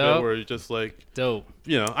Mob a little bit, where you're just like, dope.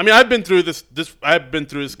 I mean, I've been through this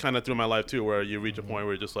kind of through my life too, where you reach a point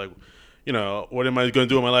where you're just like, what am I going to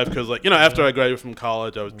do in my life? Because like, after I graduated from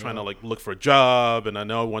college, I was trying to like look for a job, and I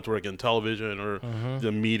know I wanted to work in television or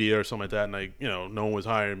the media or something like that, and no one was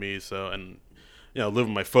hiring me, so and live with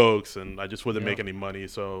my folks, and I just wasn't making any money.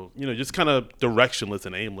 So, just kind of directionless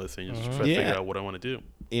and aimless, and you just try to figure out what I want to do.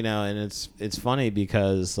 And it's funny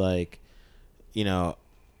because, like,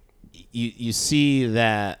 you see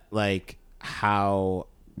that, like, how,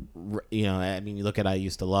 I mean, you look at I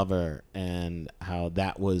Used to Love Her and how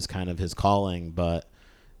that was kind of his calling, but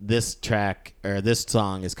this track, or this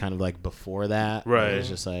song is kind of, like, before that. Right. It's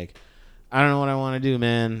just, like, I don't know what I want to do,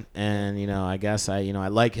 man. And, I guess I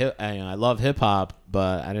love hip hop,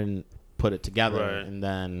 but I didn't put it together. Right. And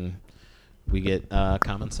then we get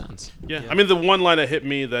Common Sense. Yeah. I mean, the one line that hit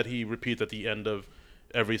me that he repeats at the end of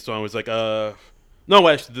every song was like, no,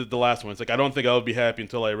 actually, the last one. It's like, I don't think I'll be happy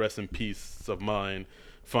until I rest in peace of mind,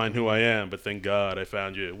 find who I am, but thank God I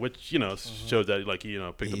found you. Which, shows that, like,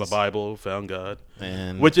 picked up a Bible, found God.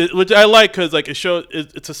 And which I like because, like,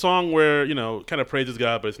 it's a song where, kind of praises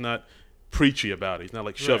God, but it's not preachy about it. He's not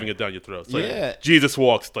like shoving it down your throat. It's like Jesus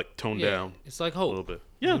walks like toned down. It's like hope a little bit.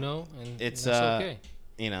 Yeah, and it's okay.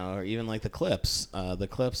 Or even like the Clips. The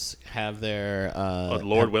Clips have their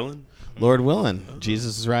Lord Willin'. Lord Willin'. Oh.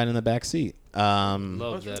 Jesus is riding in the back seat.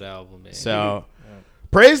 Love that album, man. So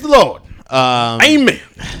praise the Lord. Amen.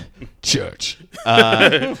 Church.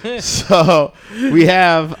 So we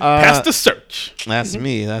have Pastor Search. That's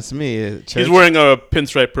me. Church. He's wearing a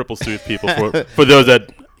pinstripe purple suit, people, for those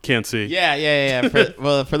that can't see. Yeah.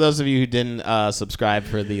 For those of you who didn't subscribe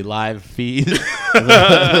for the live feed, which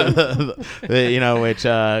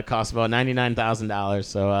costs about $99,000.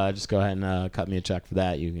 So just go ahead and cut me a check for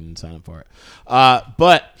that. You can sign up for it.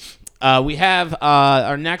 But we have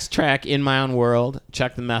our next track, In My Own World,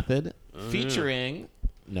 Check the Method, featuring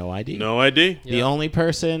No ID. No ID. The only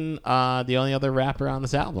person, the only other rapper on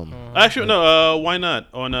this album. Actually, no. Why not?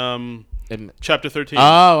 On chapter 13.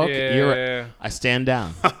 Oh, okay. Yeah. You're right. I stand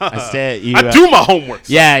down. I stand. You, I do my homework.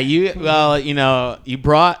 Yeah, you. Well, you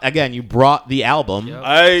brought the album. Yep.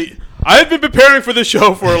 I've been preparing for the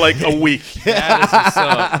show for like a week. That is what's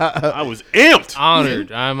up. I was amped.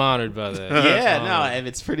 Honored. I'm honored by that. Yeah, Honored. no, and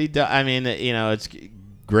it's pretty. I mean, it's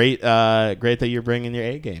great. Great that you're bringing your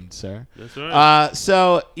A game, sir. That's right.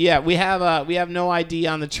 So yeah, we have no ID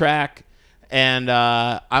on the track, and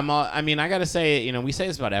I mean, I gotta say, we say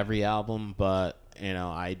this about every album, but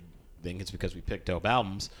I think it's because we picked dope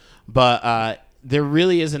albums, but there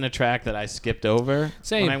really isn't a track that I skipped over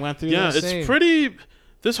Same. when I went through. Yeah, this. it's pretty.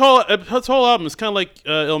 This whole album is kind of like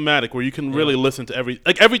Illmatic, where you can really listen to every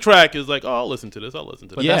track is like, oh, I'll listen to this. But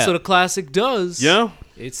that's what a classic does. Yeah.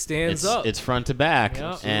 It stands up. It's front to back,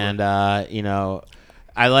 Yeah. and I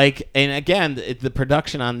like. And again, the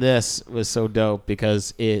production on this was so dope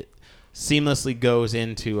because it seamlessly goes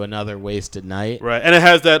into Another Wasted Night. Right, and it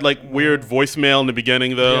has that like weird voicemail in the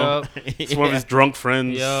beginning though. Yep. It's one of his drunk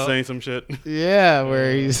friends Yep. saying some shit. Yeah,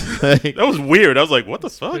 where he's like, That was weird. I was like, what the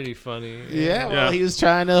fuck? Pretty funny. yeah, well, Yeah. he was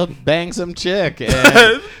trying to bang some chick,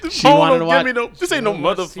 and she wanted to watch. This ain't no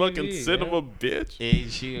Watch motherfucking TV, cinema, bitch.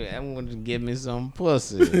 And she wanted to give me some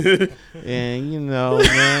pussy, and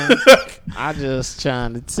man, I just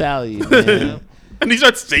trying to tell you, man. And he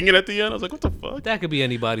starts singing at the end. I was like, what the fuck? That could be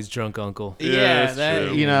anybody's drunk uncle. Yeah, that's that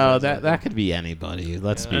true. that could be anybody.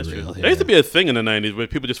 Let's be That's real true. here. There used to be a thing in the 90s where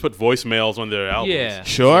people just put voicemails on their albums. Yeah.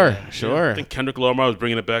 Sure. I think Kendrick Lamar was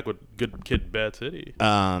bringing it back with Good Kid, Bad City.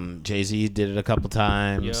 Jay-Z did it a couple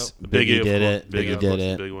times. Yep. Biggie of did course. it. Biggie, Biggie of did course,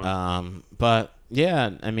 it. the big one. But yeah,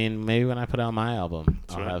 I mean, maybe when I put out my album,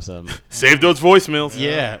 I'll right. have some. Save those voicemails.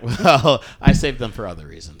 Yeah, well, I saved them for other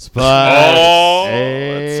reasons. But Oh,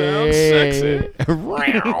 that sounds sexy.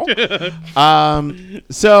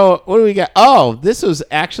 So what do we got? Oh, this was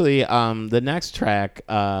actually the next track.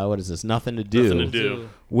 What is this? Nothing to Do. Nothing to do.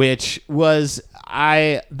 Which was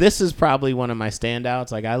this is probably one of my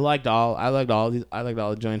standouts. Like I liked all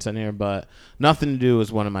the joints on here, but Nothing to Do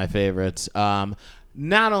was one of my favorites.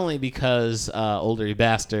 Not only because Old Dirty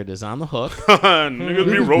Bastard is on the hook, Niggas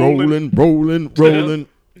be rolling.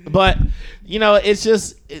 but it's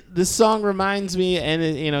just this song reminds me, and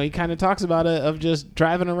he kind of talks about it of just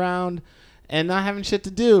driving around and not having shit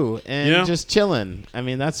to do and just chilling. I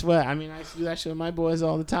mean, that's what I used to do that shit with my boys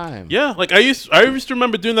all the time. Yeah, like I used to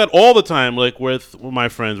remember doing that all the time, like with my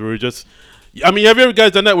friends. We were just, have you ever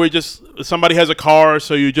guys done that where somebody has a car,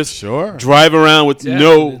 so you just drive around with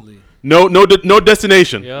Definitely. no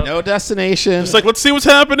destination. Yep. No destination. It's like, let's see what's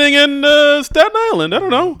happening in Staten Island. I don't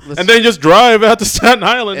know, and then just drive out to Staten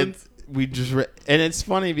Island. And and it's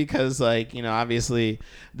funny because obviously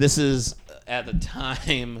this is at the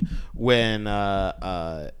time when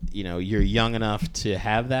you're young enough to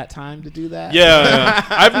have that time to do that. Yeah.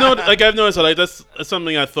 I've noticed that, like that's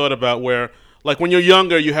something I thought about where like when you're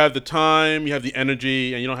younger you have the time, you have the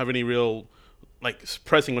energy, and you don't have any real like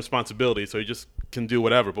pressing responsibility, so you just can do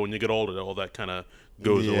whatever. But when you get older, all that kind of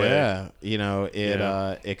goes away. Yeah,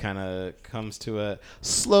 it kind of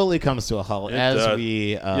slowly comes to a halt It as does.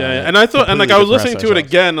 we. And I thought, and like I was listening to it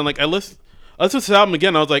again, and like I listened to this album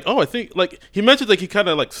again. I was like, oh, I think like he mentioned like he kind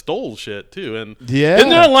of like stole shit too, and isn't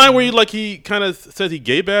there a line where he kind of says he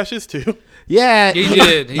gay bashes too? Yeah, He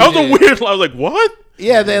did. That was a weird line. I was like, what?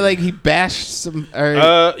 Yeah, he bashed some.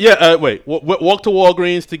 Wait. Walk to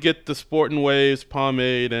Walgreens to get the Sporting Waves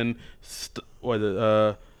pomade and stalk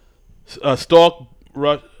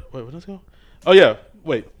rush. Wait, what does it go? Oh yeah.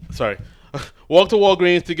 Wait. Sorry. Walk to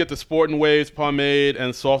Walgreens to get the Sporting Waves pomade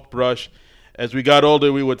and soft brush. As we got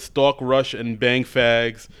older, we would stalk, rush, and bang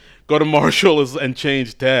fags. Go to Marshall's and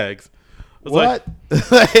change tags. What?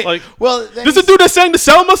 Well, this is a dude that sang the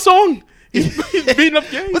Selma song. He's beating up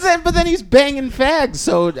gays. But then he's banging fags.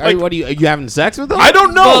 So are you having sex with him? I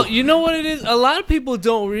don't know. Well, you know what it is? A lot of people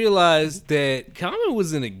don't realize that Common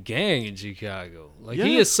was in a gang in Chicago. Like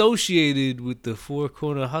he associated with the Four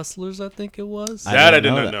Corner Hustlers, I think it was. I did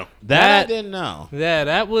not know. That I didn't know. Yeah,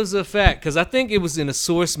 that was a fact. Because I think it was in a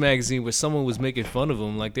Source magazine where someone was making fun of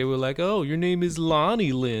him. Like they were like, "Oh, your name is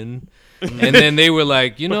Lonnie Lynn." And then they were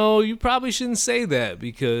like, you probably shouldn't say that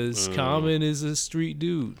because Common is a street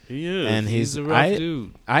dude. He is. And He's a rough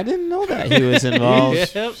dude. I didn't know that he was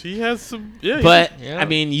involved. Yep. She has some. Yeah. But Yeah. I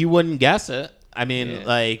mean, you wouldn't guess it. I mean,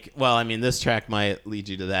 this track might lead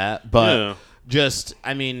you to that, but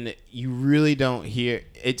you really don't hear.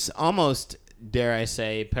 It's almost, dare I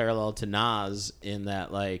say, parallel to Nas in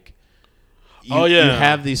that, like. you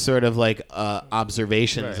have these sort of like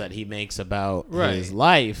observations that he makes about his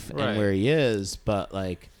life and where he is, but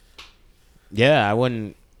like, yeah, I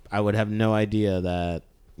would have no idea that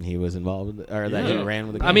he was involved with, or that he ran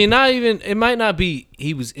with the gang. I mean, not even, it might not be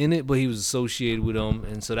he was in it, but he was associated with them,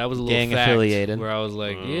 and so that was a little gang fact affiliated. where I was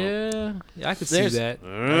like, I could see that. I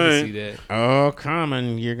right. could see that. Oh,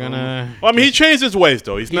 Common, you're gonna. Well, I mean, he changed his ways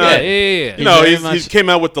though. He's not. Yeah. You know, he came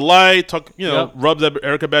out with the light. Rubbed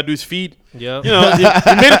Erykah Badu's feet. Yep. You know, he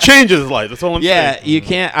made a change in his life. That's all I'm saying. Yeah, you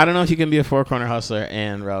can't. I don't know if you can be a four-corner hustler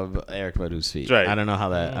and rub Erykah Badu's feet. Right. I don't know how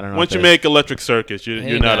that. I don't know. Once you make Electric Circus,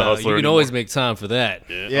 you're not a hustler. You can anymore. always make time for that.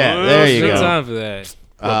 Yeah, there you Make go. time for that.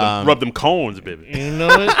 Rub them cones, baby. You know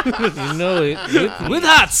it. You know it. With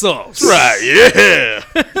hot sauce. Right,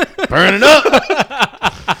 yeah. Burn it up.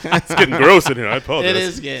 It's getting gross in here. I apologize. It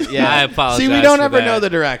is getting. Yeah, I apologize. See, we don't for ever that. know the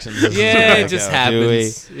directions. This is Yeah, gonna it just go, do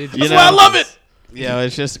happens. we? It You just know, I love it. Yeah,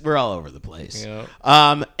 it's just we're all over the place. Yep.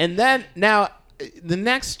 And then now the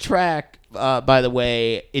next track, by the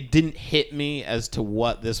way, it didn't hit me as to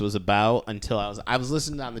what this was about until I was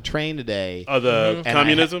listening on the train today. Oh, the and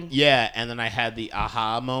communism? and then I had the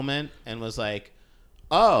aha moment and was like,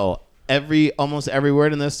 oh, almost every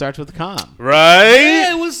word in this starts with com. Right?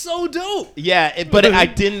 Yeah, it was so dope. Yeah, but I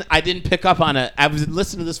didn't pick up on it. I was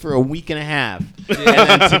listening to this for a week and a half, and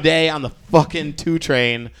then today on the fucking 2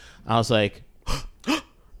 train, I was like,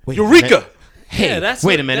 wait a Eureka! minute. Hey, Yeah,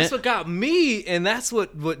 wait a minute. That's what got me, and that's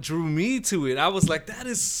what drew me to it. I was like, that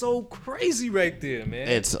is so crazy right there, man.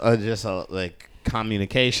 It's just like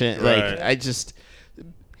communication. Right. Like I just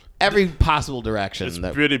every possible direction. It's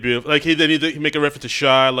pretty beautiful. Like he make a reference to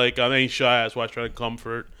shy, like I ain't shy, that's why I try to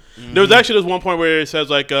comfort. There was actually this one point where it says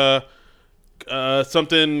like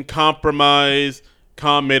something compromise,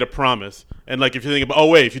 calm made a promise. And like if you think about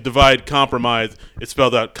if you divide compromise, it's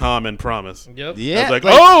spelled out calm and promise. Yep. Yeah, I was like,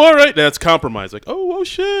 oh, all right, that's compromise. Like, oh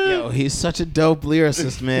shit. Yo, he's such a dope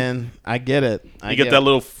lyricist, man. I get it. You get that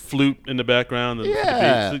little flute in the background.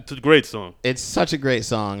 Yeah. It's a great song. It's such a great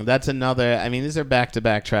song. That's another. I mean, these are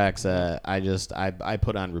back-to-back tracks that I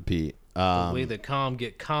put on repeat. The way that calm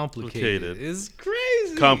get complicated is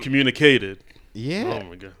crazy. Calm communicated. Yeah. Oh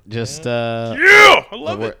my god. Just Yeah, I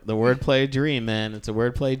love it. the wordplay dream, man. It's a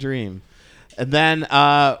wordplay dream. And then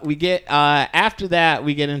we get after that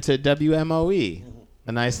we get into WMOE,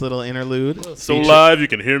 a nice little interlude. So live, you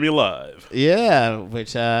can hear me live. Yeah, which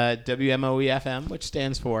WMOE FM, which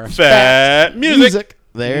stands for Fat Music.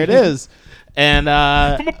 There it is. And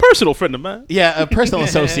From a personal friend of mine. yeah, a personal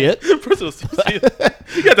associate. Personal associate.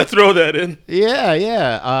 You got to throw that in.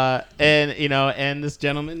 Yeah. And this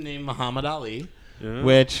gentleman named Muhammad Ali. Yeah.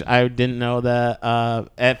 Which I didn't know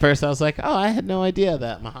that. At first, I was like, "Oh, I had no idea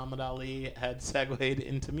that Muhammad Ali had segued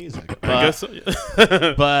into music." But, I guess so.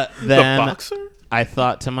 But then the boxer? I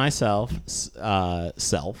thought to myself,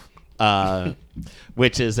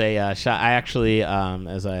 which is a shot. I actually,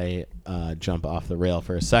 as I jump off the rail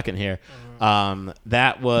for a second here,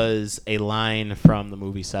 that was a line from the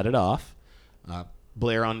movie Set It Off.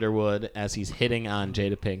 Blair Underwood, as he's hitting on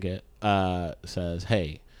Jada Pinkett, says,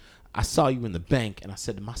 "Hey, I saw you in the bank, and I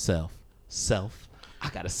said to myself, I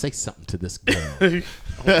gotta say something to this girl." Oh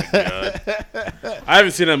my God. I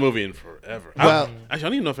haven't seen that movie in forever. Well, I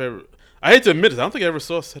don't even know if I ever. I hate to admit it. I don't think I ever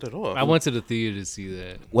saw Set It Off. I went to the theater to see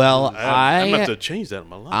that. Well, I'm gonna have to change that in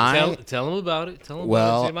my life. Tell him about it. Tell him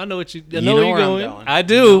well, about it, Jim. I know what you. I you know know where you're where I'm going. going. I You know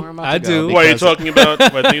do. where I'm about I to go, do. because- What are you talking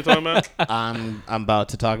about? What are you talking about? I'm about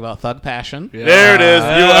to talk about Thug Passion. Yeah. There it is. You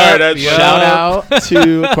are. That's Yup. Shout out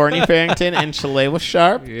to Courtney Farrington and Shalewa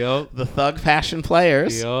Sharp, Yep. the Thug Passion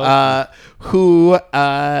players, Yup. who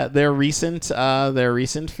their recent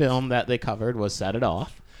film that they covered was Set It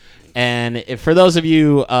Off. And for those of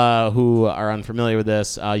you who are unfamiliar with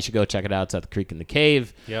this, you should go check it out. It's at the Creek in the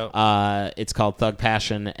Cave. Yep. It's called Thug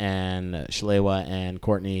Passion, and Shalewa and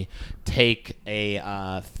Courtney take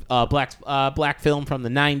a black film from the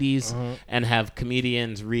 90s and have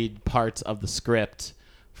comedians read parts of the script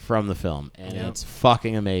from the film, and it's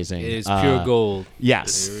fucking amazing. It is pure gold.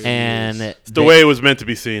 Yes, and It's the way it was meant to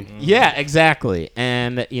be seen. yeah, exactly.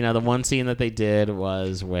 And the one scene that they did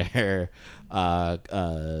was where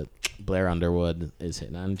Blair Underwood is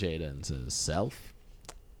hitting on Jada and says,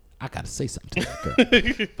 I gotta say something to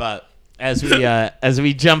that girl." But as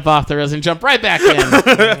we jump off the rails and jump right back in,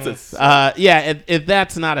 if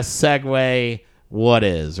that's not a segue, what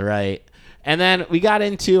is, right? And then we got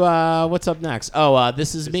into what's up next? Oh,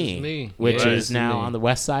 This Is Me, which is now on the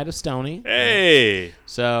west side of Stony. Hey.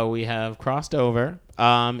 So we have crossed over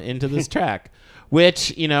into this track,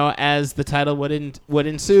 which, as the title would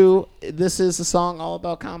ensue, this is a song all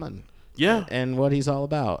about Common. Yeah. and what he's all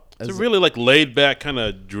about. It's a really like laid back kind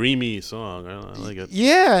of dreamy song. I like it.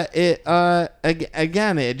 Yeah, it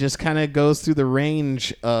again, it just kind of goes through the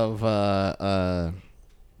range of the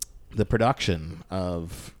production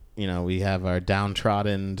of, we have our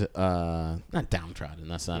downtrodden, not downtrodden,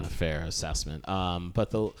 that's not a fair assessment,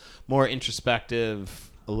 but the more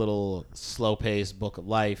introspective, a little slow-paced Book of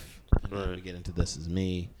Life, and then we get into This Is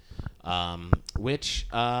Me, which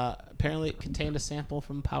apparently contained a sample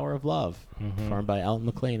from Power of Love, performed by Ellen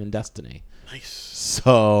McLean in Destiny. Nice.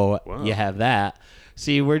 So you have that.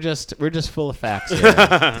 See, we're just full of facts here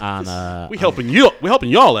on we helping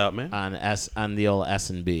y'all out, man. On the old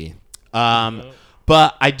S&B.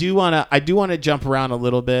 But I do wanna jump around a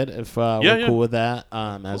little bit if we're cool with that.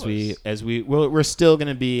 We're still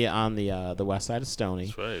gonna be on the west side of Stony.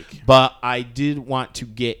 That's right. But I did want to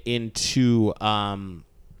get into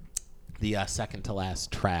the second to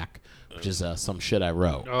last track, which is Some Shit I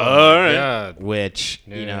Wrote. Oh, all right. God. Which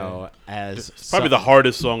as It's probably the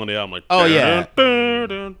hardest song on the album. Like,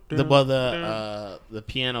 the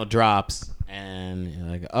piano drops. And you're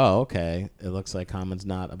like, oh, okay. It looks like Common's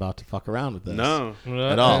not about to fuck around with this. No.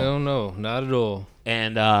 At all. I don't know. Not at all.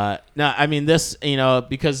 And, no, I mean, this,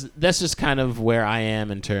 because this is kind of where I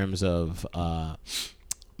am in terms of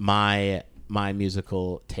my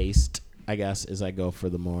musical taste, I guess, as I go for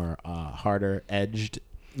the more harder edged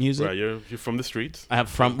music. Right, you're from the streets. I'm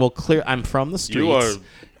from the streets. You are.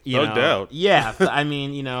 No doubt. Yeah, I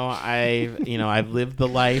mean, I've lived the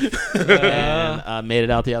life and made it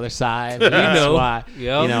out the other side. That's why,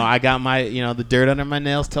 I got my, the dirt under my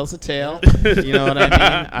nails tells the tale. You know what I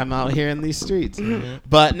mean? I'm out here in these streets.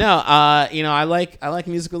 But no, I like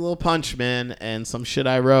music with a little punch, man, and Some Shit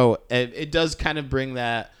I Wrote. It does kind of bring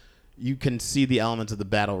that. You can see the elements of the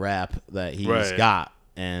battle rap that he's got.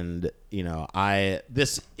 And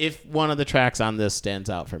if one of the tracks on this stands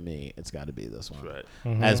out for me, it's got to be this one. Right.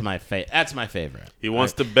 As that's my favorite. He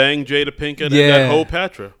wants to bang Jada Pinkett and that whole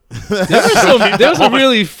Patra. There's some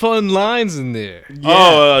really fun lines in there. Yeah.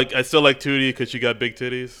 Oh, I still like Tootie because she got big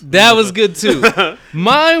titties. That was good too.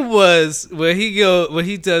 Mine was where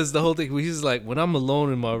he does the whole thing where he's like, when I'm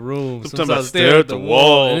alone in my room, sometimes I stare at the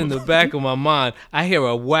wall, and in the back of my mind, I hear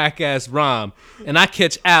a whack ass rhyme, and I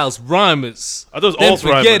catch Al's rhymers. Are those then Al's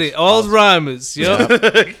forget rhymers? it, Al's rhymers,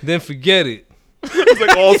 then forget it. It's like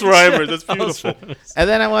Alzheimer's. That's beautiful. And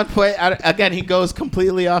then at one point, again, he goes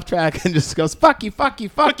completely off track and just goes, fuck you, fuck you,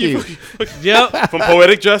 fuck you. Yep. From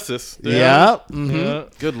Poetic Justice. Yep.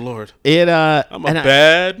 Good Lord. I'm a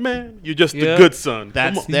bad man. You're just a good son.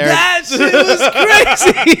 That shit was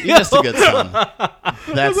crazy. You're just a good son. I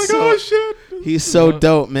was like, oh, shit. He's so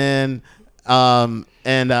dope, man. And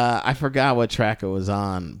I forgot what track it was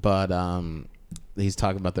on, but he's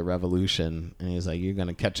talking about the revolution, and he's like, "You're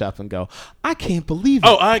gonna catch up and go, I can't believe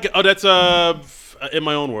it." That's In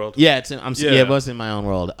My Own World. Yeah, it was In My Own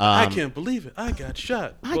World. I can't believe it. I got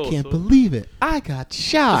shot. I can't believe it. I got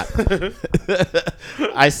shot.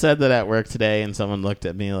 I said that at work today, and someone looked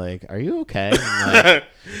at me like, "Are you okay?" I'm like,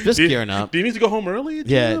 just gearing up. Do you need to go home early?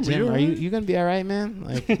 Yeah, Jim, are you gonna be all right, man?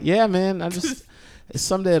 Like, yeah, man. I'm just.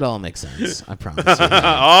 Someday it all makes sense. I promise you.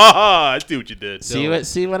 I see what you did. See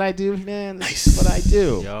what I do, man. This is what I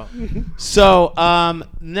do. Yeah. So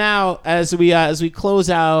now as we close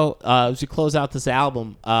out this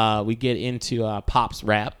album, we get into Pop's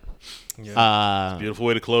rap. Yeah. Beautiful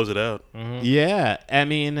way to close it out. Mm-hmm. Yeah, I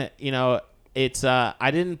mean, it's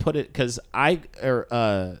I didn't put it because how do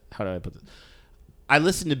I put this? I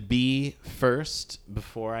listened to B first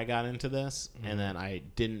before I got into this, and then I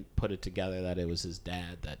didn't put it together that it was his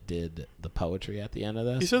dad that did the poetry at the end of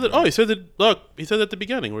this. He said that. Look, he said that at the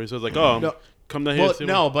beginning where he says like, "Oh, come down here." Well,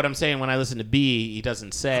 no, but I'm saying when I listen to B, he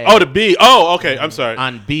doesn't say. Oh, to B. Oh, okay. I'm sorry.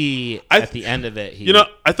 On B, at the end of it,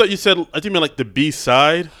 I thought you said. I think you meant like the B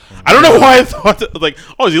side. I don't know why I thought that, like,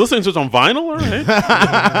 oh, is he listening to it on vinyl? All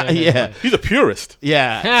right. Yeah, he's a purist.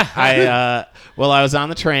 Yeah, I was on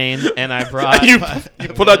the train and I brought. you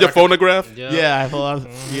pulled out your phonograph. Yeah, I pulled out.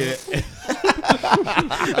 Yeah.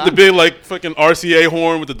 The big like fucking RCA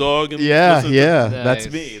horn with the dog. And yeah. Nice. That's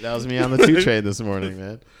me. That was me on the 2 train this morning,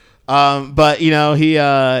 man. But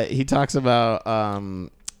he talks about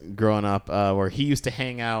growing up where he used to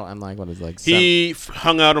hang out on like he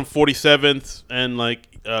hung out on 47th and like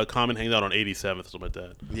Common hangs out on 87th or something like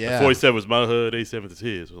that. Yeah, 47th was my hood, 87th is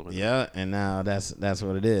his. Or something like that. And now that's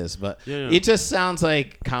what it is. But it just sounds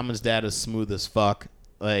like Common's dad is smooth as fuck.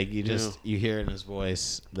 Like you hear it in his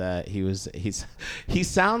voice that he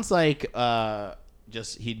sounds like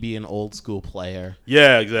he'd be an old school player.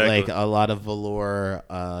 Yeah, exactly. Like a lot of velour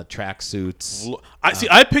tracksuits.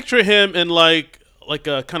 I picture him in like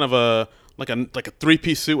a kind of a like a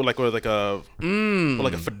 3-piece suit with like a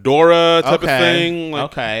fedora type of thing.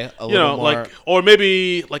 Like, a you little know, more. like or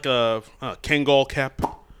maybe like a Kangol cap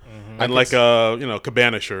and like a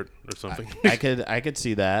cabana shirt or something. I could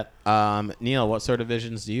see that. Neil, what sort of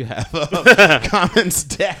visions do you have of Common's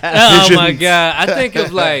dad? Oh my God! I think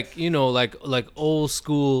of like old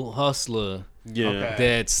school hustler. Yeah. Okay.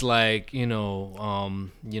 That's like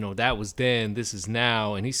that was then, this is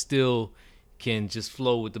now, and he still can just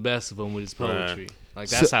flow with the best of them with his poetry. Like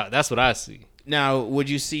that's what I see. Now, would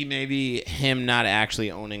you see maybe him not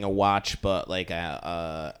actually owning a watch, but like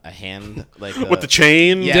a hand, like with the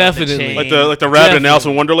chain? Yeah, Definitely. the chain. Like the rabbit in Alice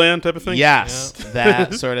in Wonderland type of thing? Yes,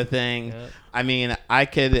 that sort of thing. Yep. I mean, I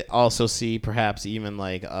could also see perhaps even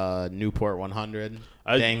like a Newport 100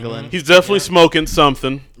 dangling. He's definitely smoking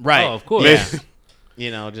something. Right. Oh, of course.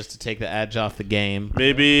 Yeah. Just to take the edge off the game.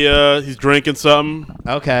 Maybe he's drinking something.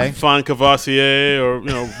 Okay. Fine Cavassier or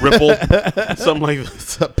Ripple, something like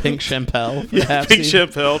that. A pink Champel. Yeah, Pink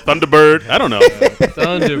Champel, Thunderbird. I don't know.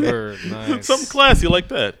 Thunderbird, nice. Something classy like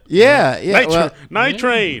that. Yeah. Night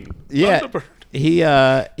Train. Yeah. Thunderbird.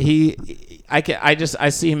 I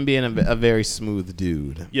see him being a very smooth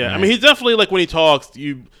dude. Yeah, right? I mean, he's definitely like when he talks,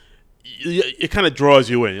 it kind of draws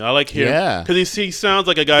you in. I like hearing, because he sounds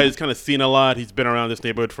like a guy who's kind of seen a lot. He's been around this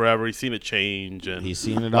neighborhood forever. He's seen it change, and he's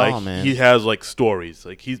seen it like, all, man. He has like stories.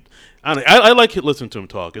 Like I like listening to him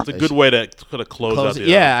talk. It's a good way to kind of close out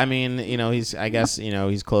the album. I mean,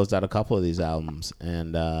 he's closed out a couple of these albums,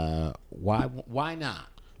 and why not?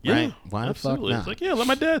 Yeah, right? Why the fuck absolutely. not? It's like, let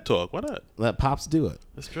my dad talk. Why not? Let Pops do it.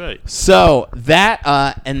 That's right. So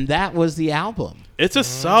that was the album. It's a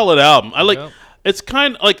solid album. I like. Yep. It's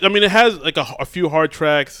kind of like, I mean, it has like a few hard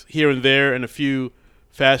tracks here and there, and a few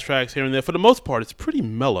fast tracks here and there. For the most part, it's pretty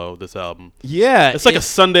mellow. This album. Yeah, It's like a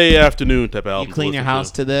Sunday afternoon type album. You clean your house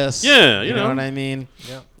to this. Yeah, you know what I mean.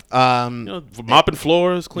 Yeah. Mopping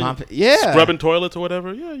floors, cleaning, scrubbing toilets or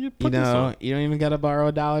whatever. Yeah, you put this on. You don't even got to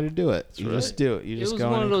borrow $1 to do it. You just do it. You just It go.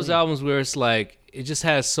 was one in of and those clean. albums where it's like it just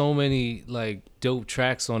has so many like dope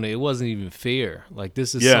tracks on it. It wasn't even fair. Like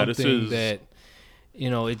this is something that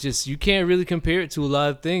it just, you can't really compare it to a lot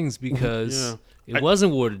of things because it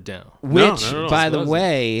wasn't watered down. Which, no, by the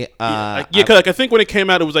way, because I think when it came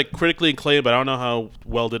out, it was like critically acclaimed, but I don't know how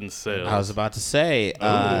well did it sell. I was about to say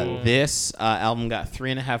this album got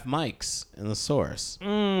 3.5 mics in the source.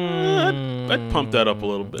 I'd pump that up a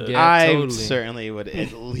little bit. Yeah, I totally. certainly would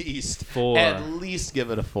at least 4. At least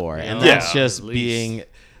give it a 4, and Yeah. that's just being.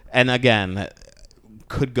 And again,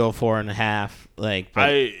 could go 4.5. Like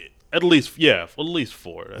at least 4.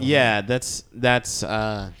 Yeah, that's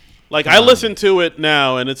like I listen to it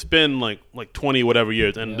now, and it's been like 20 whatever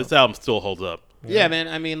years, and this album still holds up. yeah, man.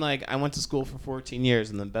 I mean, like I went to school for 14 years,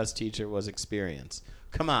 and the best teacher was experience.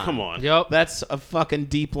 Come on. Yep. That's a fucking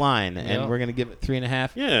deep line, and Yep. we're gonna give it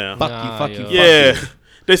 3.5. Yeah. Fuck you. Yeah.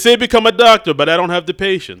 They say become a doctor, but I don't have the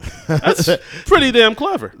patience. That's pretty damn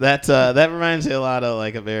clever. That reminds me a lot of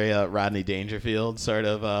like a very Rodney Dangerfield sort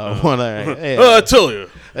of one. Hey, I tell you.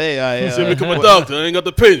 hey, Say become a doctor, I ain't got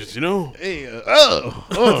the patience, Hey,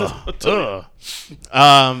 I tell you.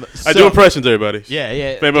 I so- do impressions, everybody. Yeah.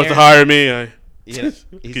 If anybody wants to Darren- hire me, Yeah,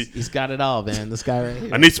 he's got it all, man. This guy right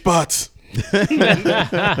here. I need spots.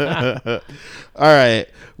 All right,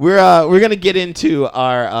 we're gonna get into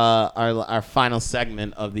our final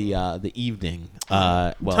segment of the evening.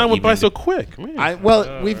 Time Time went by so quick. Man.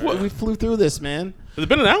 We flew through this, man. Has it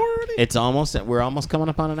been an hour already? It's we're almost coming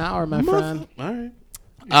up on an hour, my friend. All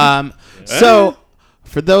right. So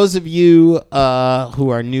for those of you who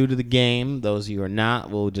are new to the game, those of you who are not,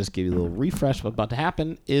 we'll just give you a little refresh. What's about to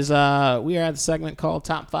happen is we are at the segment called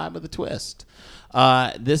Top 5 with a Twist.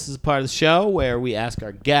 This is part of the show where we ask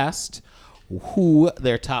our guest who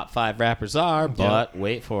their top 5 rappers are, but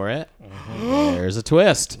wait for it. There's a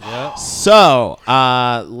twist. Yep. So,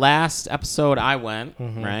 last episode I went,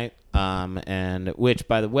 right? And which,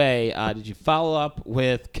 by the way, did you follow up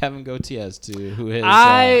with Kevin Gauthier as to who his?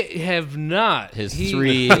 I have not. His He-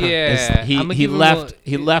 3. Yeah. He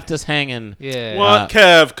left us hanging. Yeah. What,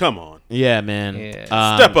 Kev? Come on. Yeah, man.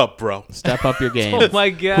 Yeah. Step up, bro. Step up your game. Oh my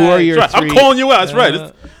God. Who are your That's right. 3? I'm calling you out. That's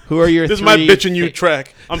right. Who are your This is 3? my bitching you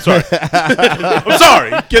track. I'm sorry. I'm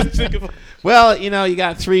sorry. Get sick of Well, you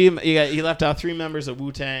got 3. You left out 3 members of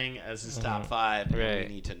Wu-Tang as his top 5. Right.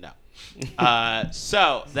 We need to know.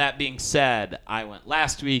 So that being said, I went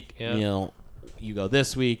last week. Yep. Neil, you go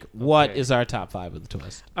this week. What Okay. is our top 5 with a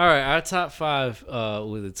twist? All right, our top 5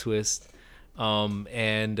 with a twist.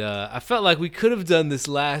 I felt like we could have done this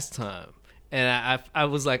last time. And I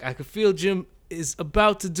was like, I could feel Jim is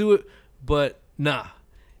about to do it, but nah,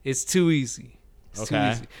 it's too easy. It's too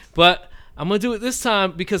Okay. easy. But I'm gonna do it this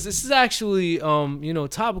time because this is actually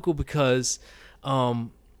topical because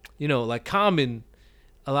like Common,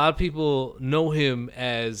 a lot of people know him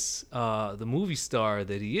as the movie star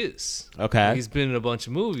that he is. Okay. He's been in a bunch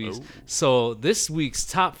of movies. Ooh. So this week's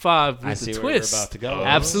top 5 with the twist, about to go.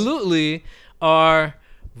 Absolutely, are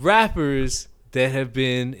rappers that have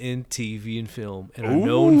been in TV and film and are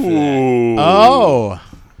known for that.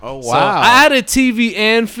 Oh wow! So I added TV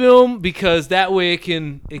and film because that way it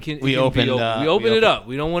can we open it up.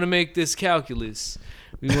 We don't want to make this calculus.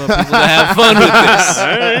 We want people to have fun with this.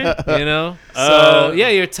 Right. So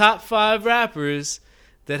your top 5 rappers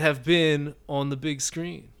that have been on the big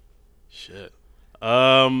screen. Shit.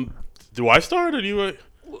 Do I start or do you?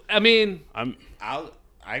 I mean, I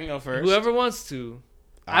can go first. Whoever wants to.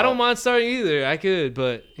 I don't mind starting either. I could,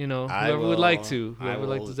 but whoever would like to. Whoever would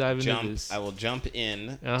like to dive into this. I will jump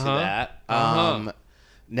in to that.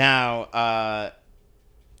 Now,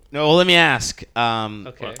 no. Let me ask.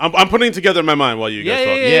 Okay. I'm putting together in my mind while you guys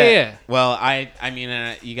talk. Yeah. Well, I mean,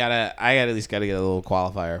 I at least gotta get a little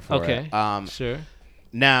qualifier for it. Okay. Sure.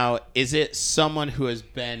 Now, is it someone who has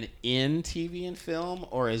been in TV and film,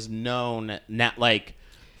 or is known not like?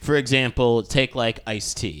 For example, take like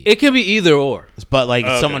Ice-T. It could be either or. But like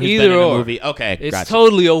someone who's either been in or. a movie. Okay, it's gotcha.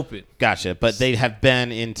 Totally open. Gotcha. But they have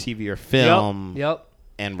been in TV or film. Yep.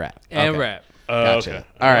 And rap. And rap. Gotcha. Okay.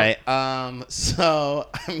 All right. So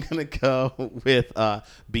I'm gonna go with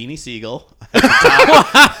Beanie Siegel. No, I'm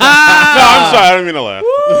sorry. I didn't mean to laugh.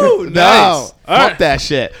 Woo, nice. Fuck that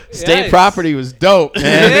shit. State Property was dope,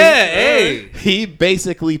 man. Yeah, hey. He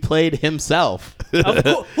basically played himself.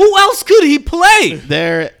 Who else could he play?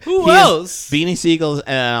 Who else? Beanie Siegel's,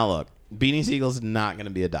 and look, Beanie Siegel's not going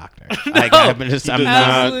to be a doctor. No, I'm absolutely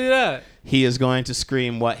not. He is going to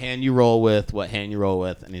scream what hand you roll with,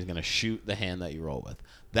 and he's going to shoot the hand that you roll with.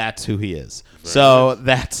 That's who he is. So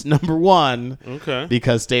that's number 1. Okay.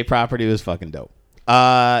 Because State Property was fucking dope.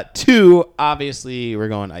 2, obviously, we're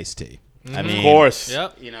going Ice-T. I mean, of course.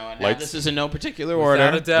 Yep. Now this is in no particular order.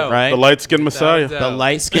 Without a doubt. Right? The light-skinned Messiah. The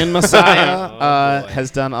light-skinned Messiah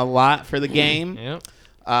has done a lot for the game. Yep.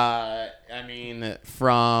 I mean,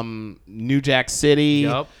 from New Jack City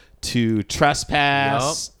to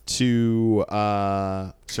Trespass to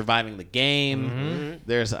Surviving the Game. Mm-hmm.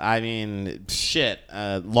 There's,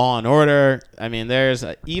 Law and Order. I mean, there's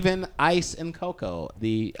even Ice and Coco,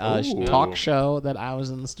 the talk show that I was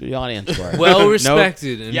in the studio audience for. Well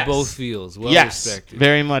respected in both fields. Well respected.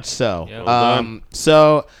 Very much so. Yep.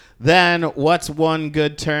 So then what's one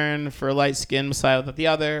good turn for Light Skin Messiah without the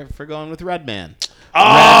other for going with Redman?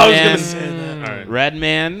 I was going to say that. All right.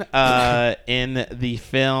 Redman in the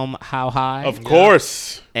film How High. Of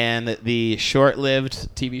course. And the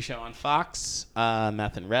short-lived TV show on Fox,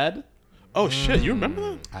 Meth and Red. Oh, shit. You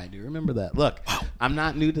remember that? I do remember that. Look, I'm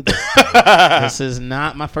not new to this. This is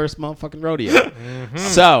not my first motherfucking rodeo. Mm-hmm.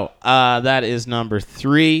 So, that is number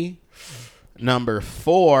 3. Number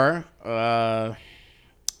 4, I'm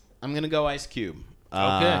going to go Ice Cube.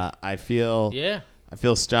 Okay. I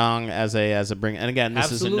feel strong as a bring, and again,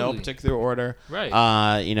 this is in no particular order.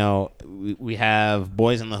 Right. We have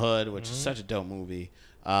Boys in the Hood, which is such a dope movie.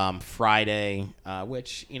 Friday,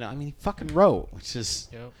 which he fucking wrote, which is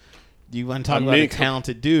you want to talk about a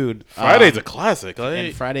talented dude. Friday's a classic.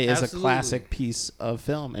 And Friday is a classic piece of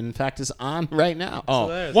film. And in fact, it's on right now.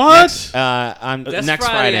 What? That's next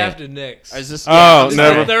Friday after next. Is this? This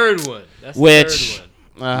never. Is the third one. That's which. The third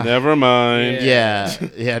one. Never mind.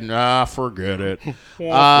 Yeah. Forget it.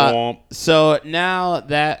 So now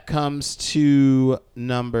that comes to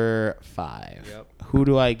number 5. Yep. Who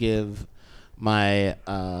do I give my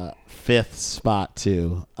 5th spot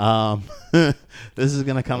to? This is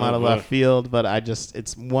gonna come out of left field, but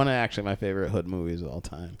it's one of actually my favorite hood movies of all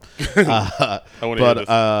time. I'm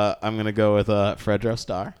gonna go with Fredro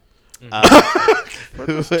Starr,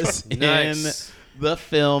 who was in the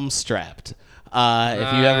film Strapped.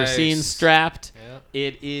 If you've ever seen Strapped,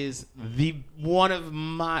 it is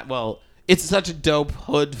it's such a dope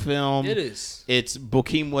hood film. It is. It's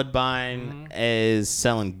Bokeem Woodbine is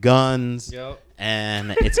selling guns. Yep.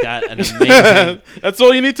 And it's got an amazing... That's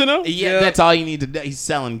all you need to know? Yeah, that's all you need to know. He's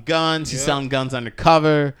selling guns. He's selling guns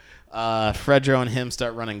undercover. Fredro and him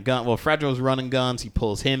start running guns. Well, Fredro's running guns. He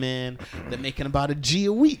pulls him in. They're making about a G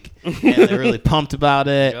a week. And they're really pumped about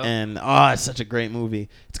it. Yep. And, it's such a great movie.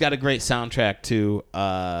 It's got a great soundtrack, too.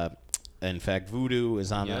 In fact, Voodoo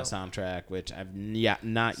is on that soundtrack, which I've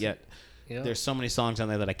not yet... Yep. There's so many songs on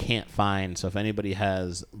there that I can't find. So if anybody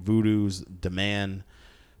has Voodoo's Demand...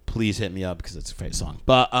 please hit me up because it's a great song.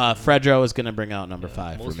 But Fredro is going to bring out number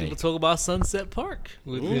 5 for Most me. people talk about Sunset Park.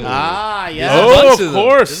 Yeah. Oh, of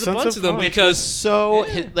course. There's a bunch of them Because because so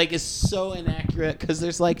it's so inaccurate because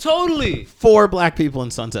there's like totally 4 black people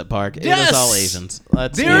in Sunset Park. It Yes! is all Asians.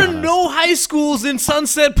 Let's be there are honest. no high schools in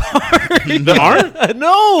Sunset Park. There aren't?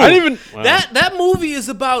 No. I didn't even. Wow. That movie is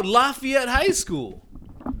about Lafayette High School.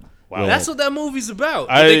 Wow. That's what that movie's about.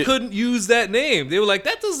 But they couldn't use that name. They were like,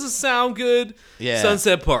 that doesn't sound good. Yeah.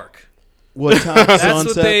 Sunset Park. What time?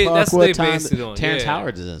 What they based it on. Terrence Yeah.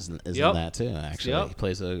 Howard is in Yep. that too. Actually, Yep. he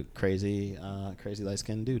plays a crazy light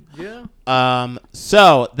skinned dude. Yeah.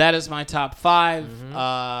 So that is my top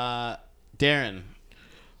 5. Darin,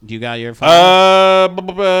 you got your 5?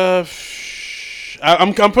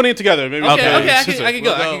 I'm putting it together. Maybe Okay, Okay. I can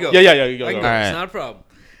go. Yeah, you go. I can go. go. All right. It's not a problem.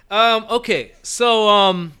 Okay,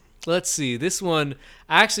 so let's see. This one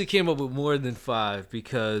I actually came up with more than 5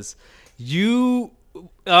 because you.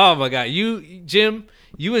 Oh my God, Jim,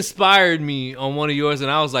 you inspired me on one of yours, and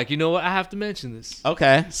I was like, you know what? I have to mention this.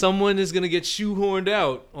 Okay. Someone is gonna get shoehorned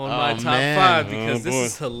out on my top man. 5 because Oh, this boy.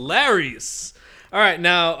 is hilarious. All right,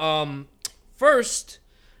 now, first,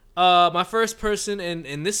 my first person,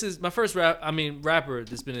 and this is my first rapper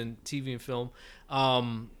that's been in TV and film.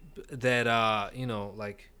 That a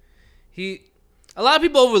lot of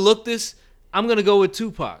people overlook this. I'm gonna go with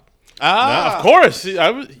Tupac. Yeah, of course.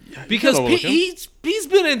 Because he's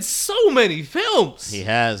been in so many films. He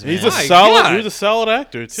has. Man. He's a My solid. God. He was a solid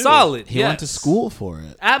actor too. Solid. He went to school for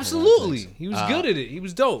it. Absolutely. He was good at it. He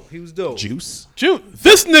was dope. Juice. Shoot,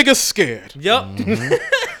 this nigga's scared. Yep.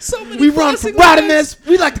 So many We run for classic riding lines. this.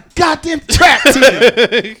 We like the goddamn track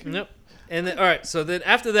team. Yep. And then, all right. So then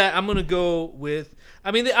after that, I'm gonna go with,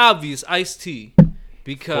 the obvious, Ice-T,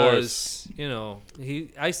 because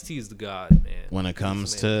Ice-T is the god, man. when it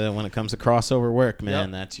comes to crossover work, man,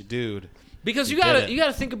 Yep. that's your dude. Because You you did gotta it. you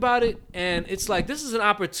gotta think about it, and it's like this is an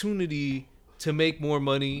opportunity to make more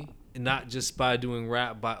money, and not just by doing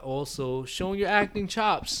rap, but also showing your acting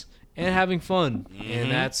chops and having fun, and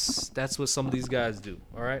that's what some of these guys do.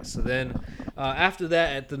 All right, so then after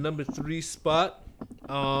that, at the number 3 spot,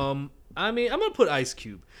 I'm gonna put Ice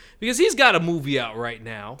Cube because he's got a movie out right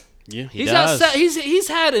now. Yeah, He does. He's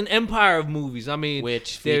had an empire of movies.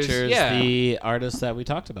 Which there's- features yeah. the artist that we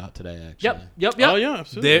talked about today, actually. Yep. Oh yeah,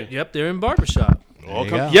 absolutely. They're in Barbershop. There you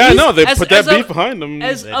go. Yeah, no, they As- put that as a- beef behind them.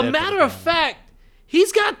 As They a did matter put it of fact,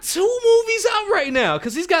 he's got 2 movies out right now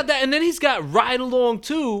because he's got that, and then he's got Ride Along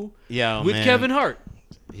 2 Yo, with man. Kevin Hart.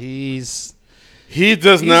 he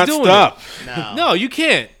does not doing stop. No, you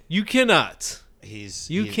can't. You cannot. You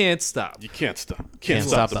He's- can't stop. You can't stop. Can't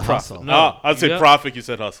stop the profit. hustle. No. I'd say Yep. profit. You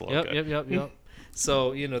said hustle. Okay. Yep.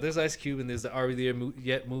 So there's Ice Cube and there's the Are We There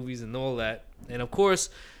Yet movies and all that, and of course,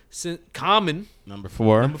 Common. Number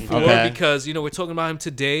 4. Okay. Because we're talking about him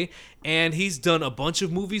today, and he's done a bunch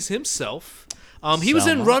of movies himself. He was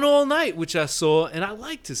in Selma. Run All Night, which I saw, and I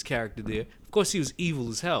liked his character there. Of course, he was evil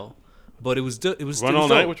as hell, but it was Run All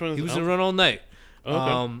Night? Which one is He was it? in Run All Night.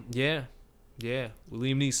 Okay. Yeah, with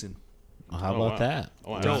Liam Neeson. How Oh, about wow. that?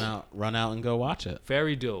 Oh, wow. Run out and go watch it.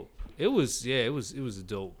 Very dope. It was a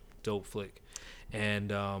dope flick,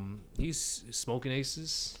 and he's Smoking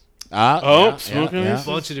Aces, Smoking a Aces?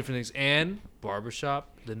 bunch of different things, and Barbershop,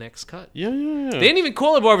 The Next Cut. Yeah. They didn't even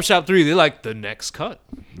call it Barbershop 3. They're like The Next Cut,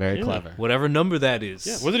 Very clever. whatever number that is.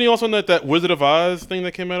 Yeah. Wasn't he also in that Wizard of Oz thing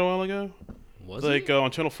that came out a while ago? Was Like it?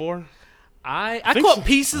 on Channel 4? I think caught so.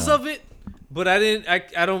 pieces of it, but I didn't.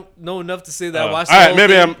 I don't know enough to say that I watched. All the right, whole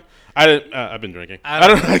maybe thing. I've been drinking. I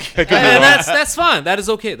don't- I could be And wrong. that's fine. That is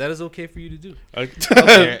okay. That is okay for you to do. You're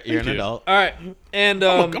Thank an you. adult. All right, and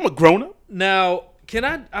I'm a grown up. now can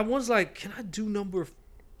I? I was like, can I do number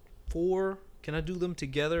 4? Can I do them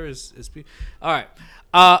together? All right.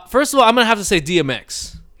 First of all, I'm gonna have to say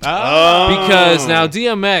DMX. Because now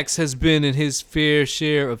DMX has been in his fair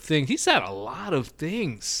share of things. He's had a lot of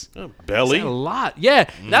things. Belly. He's had a lot. Yeah,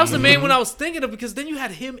 that was the main one I was thinking of because then you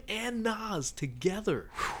had him and Nas together.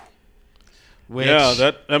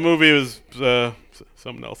 Yeah, that movie was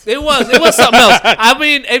something else. It was something else. I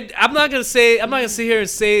mean, I'm not gonna sit here and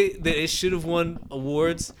say that it should have won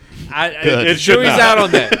awards. Good. It should Jury's not. out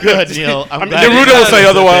on that. Good, Neil. I mean, glad Naruto you will say said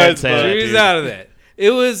otherwise, that, but- dude. Jury's out of that. It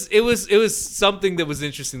was something that was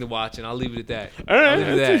interesting to watch, and I'll leave it at that. All right. I'll leave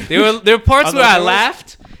it at that. There were parts where I there was-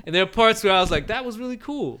 laughed, and there were parts where I was like, "That was really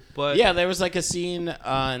cool." But Yeah, there was like a scene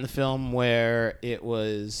in the film where it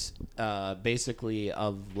was basically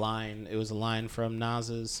a line. It was a line from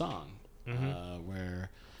Nas's song where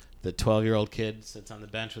the 12-year-old kid sits on the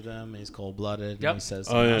bench with him. He's cold-blooded. Yep. And he says,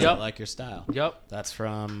 Oh, yeah. "I Yep. like your style." Yep. That's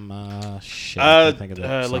from shit. I can't think of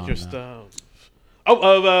that like song your now. style.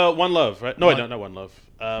 Oh, One Love, right? No, I don't. Not One Love.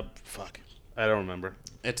 Fuck. I don't remember.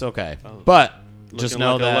 It's okay. But just Looking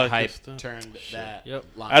know like a that like hype this, turned that Yep.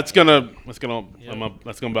 line. That's gonna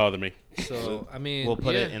bother me. So I mean, We'll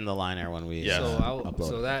put it in the liner when we Yeah. upload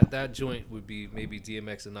So it. that joint would be maybe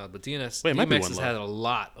DMX and not, but DMX Wait, it might be DMX One has Love. had a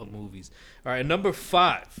lot of movies. All right, number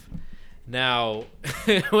 5. Now,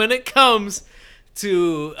 when it comes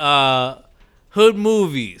to hood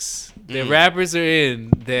movies that rappers are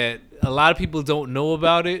in that a lot of people don't know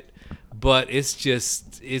about it, but it's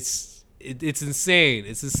just it's insane.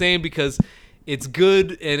 It's insane because it's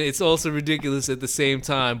good and it's also ridiculous at the same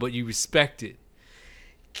time, but you respect it.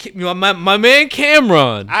 My man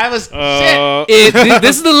Cameron. I was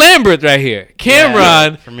This is the Lambert right here.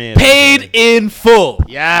 Cameron for me, it paid in full.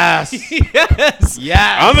 yes. Yes.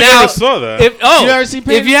 Yes. I don't think I Now, ever saw that. If You ever seen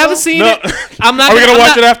Paid if you in haven't Full? seen No. it, I'm not. Are we gonna I'm watch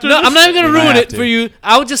not- it after No, this? I'm not even gonna We might ruin have it to. for you.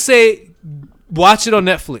 I would just say, watch it on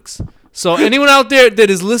Netflix. So anyone out there that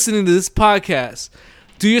is listening to this podcast,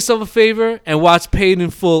 do yourself a favor and watch Paid in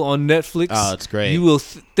Full on Netflix. Oh, it's great.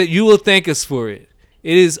 You will thank us for it.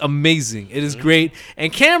 It is amazing. It is great.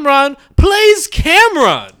 And Cameron plays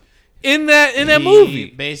Cameron in that movie. He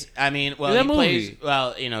plays.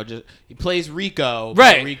 He plays Rico.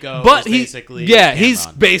 Right, But Rico but is basically he's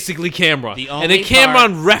Cameron. basically Cameron, The and then only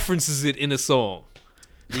Cameron part- references it in a song.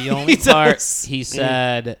 The only He part does. he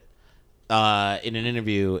said in an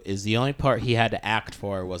interview is the only part he had to act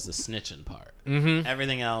for was the snitching part. Mm-hmm.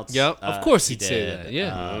 Everything else, Yep, of course he he'd say did, that,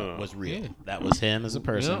 yeah. was real. Yeah. That was him as a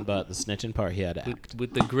person, Yep. but the snitching part he had to act.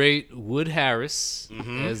 With the great Wood Harris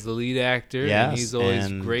as the lead actor, Yes, and he's always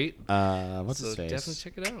and, great. What's So his face? definitely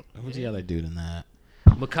check it out. Who's the other dude in that?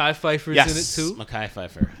 Mackay Pfeiffer's Yes, in it too, Mackay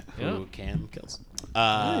Pfeiffer, who Yeah. Cam kills.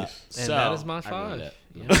 and So, that is my I 5. ruined it.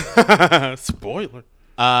 Yeah. Spoiler.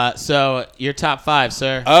 So your top 5,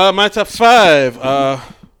 sir. My top 5.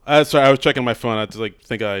 Sorry, I was checking my phone. I had to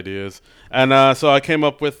think of ideas, and so I came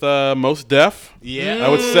up with Most Def. Yeah. I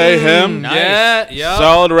would say him. Nice. Yeah,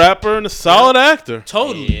 Solid rapper and a solid actor.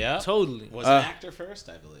 totally, Yeah. totally. Was an actor first,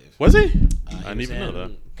 I believe. Was he? He I didn't was even know in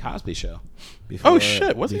that. Cosby Show. Oh,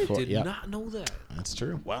 shit, was he? Did Yeah, not know that. that's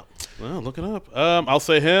true. Wow. Well, look it up. I'll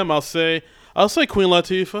say him. I'll say Queen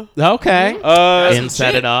Latifah. Okay. And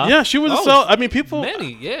set it off. Yeah, she was. Oh, I mean, people.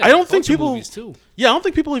 Many, yeah. I don't think Bunch of people. movies too. Yeah, I don't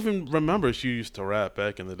think people even remember she used to rap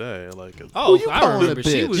back in the day. Like. Oh, you I calling remember a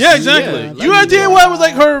she bitch? was. Yeah, exactly. Yeah, You idea what was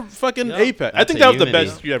like her fucking Yep. apex. I That's think a that was the unity.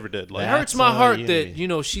 best you ever did. It Like, hurts my heart unity.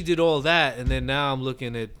 that she did all that, and then now I'm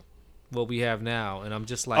looking at what we have now, and I'm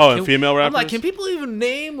just like, Oh, and female I'm like, rappers? can people even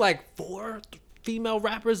name like 4 female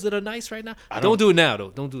rappers that are nice right now? don't- Don't do it now, though.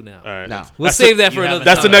 Don't do it now. all right. No. We'll That's save the- that for you another haven't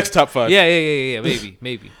That's the time. next top 5. Yeah.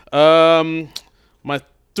 Maybe.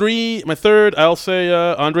 My third, I'll say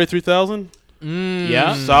Andre 3000.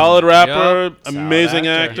 Yeah. Solid rapper, Yup. amazing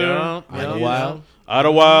Solid actor. Yup. Idlewild.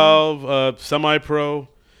 Idlewild, semi-pro.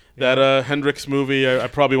 That Hendrix movie, I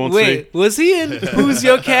probably won't see. Wait, was he in Who's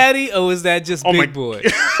Your Caddy, or was that just Oh my- Big Boy?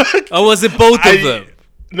 Or was it both of them?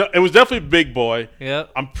 No, it was definitely Big Boy.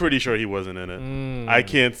 Yep. I'm pretty sure he wasn't in it. I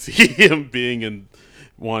can't see him being in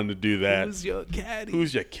wanting to do that. Who's Your Caddy?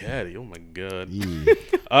 Who's your caddy? Oh my god.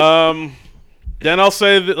 Then I'll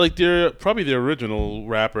say that probably the original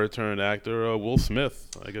rapper turned actor, Will Smith.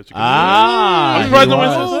 I guess you can Ah, I'm surprised he no one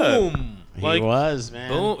was. says that. Boom. He Like- was, man.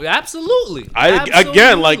 Boom. Absolutely. I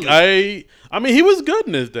mean, he was good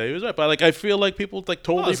in his day. He was right, but I feel like people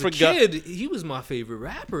totally as a forgot. kid, he was my favorite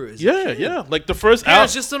rapper. As a Yeah, kid. yeah. Like the first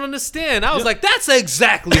Parents album. just don't understand. I was like, that's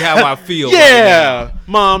exactly how I feel. right Yeah,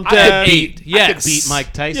 mom, now. I dad. could beat. Yes. I could beat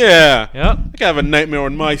Mike Tyson. Yeah, Yep. I could have a nightmare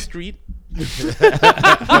on my street.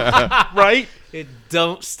 Right? It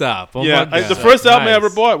don't stop. Oh Yeah. my God. The first album I Nice. ever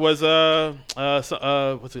bought was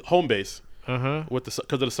what's it? Home Base. Uh-huh. With because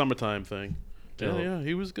of the summertime thing. Dope. Yeah,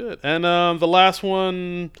 he was good. And the last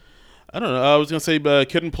one, I don't know. I was gonna say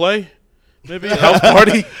Kid and Play, maybe House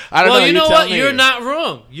Party. I don't Well, know. you know tell what? me. You're not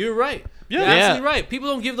wrong. You're right. Yeah. You're Yeah. absolutely right. People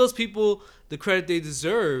don't give those people the credit they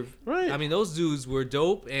deserve. Right. I mean, those dudes were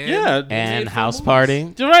dope. And Yeah. And made House fun Party.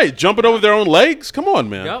 movies. You're right. Jumping over their own legs. Come on,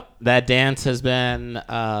 man. Yep. That dance has been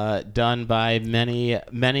done by many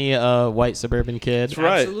white suburban kids. That's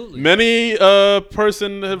right. Absolutely. Many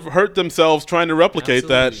person have hurt themselves trying to replicate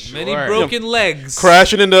Absolutely. Many Sure. broken legs. that.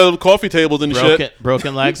 Crashing into coffee tables and shit.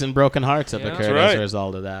 Broken legs and broken hearts have Yeah. occurred That's as a right.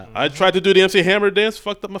 result of that. I tried to do the MC Hammer dance,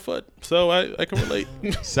 fucked up my foot, so I can relate.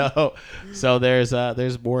 So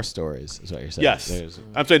there's war stories, is what you're saying. Yes,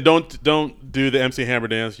 I'm saying don't do the MC Hammer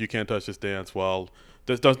dance. You can't touch this dance. Well,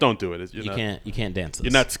 don't do it. You can't dance this.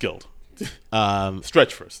 You're not skilled.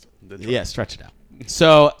 Stretch first. Then try. Yeah, stretch it out.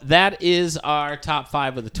 So that is our top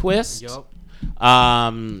 5 with a twist. Yup.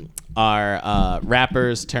 are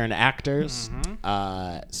rappers turned actors.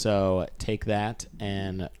 So take that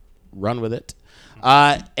and run with it.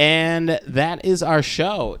 And that is our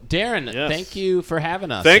show. Darin, thank you for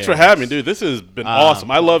having us. Thanks for having me, dude. This has been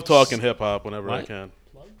awesome. I love talking hip-hop whenever I can.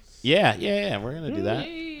 Yeah. We're going to do that.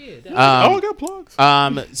 I got plugs.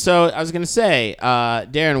 So I was going to say,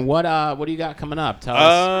 Darin, what do you got coming up? Tell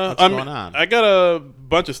us what's going on. I got a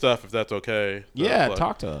bunch of stuff, if that's okay. Yeah,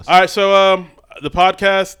 talk to us. All right, so the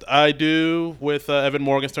podcast I do with Evan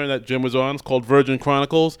Morgenstern that Jim was on is called Virgin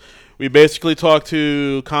Chronicles. We basically talk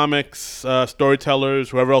to comics,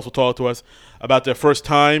 storytellers, whoever else will talk to us about their first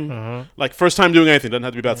time. Like first time doing anything. Doesn't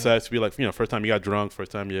have to be about sex. It could be like, first time you got drunk,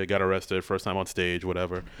 first time you got arrested, first time on stage,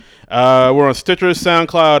 whatever. We're on Stitcher,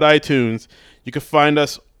 SoundCloud, iTunes. You can find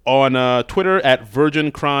us on Twitter at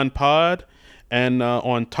VirginChronPod and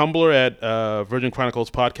on Tumblr at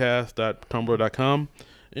virginchroniclespodcast.tumblr.com.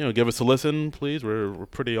 Give us a listen, please. We're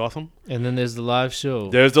pretty awesome. And then there's the live show.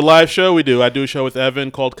 There's the live show we do. I do a show with Evan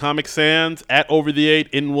called Comic Sans at Over the 8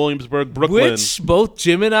 in Williamsburg, Brooklyn. Which both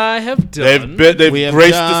Jim and I have done. They've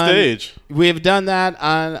graced the stage. We have done that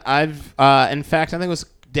on. In fact, I think it was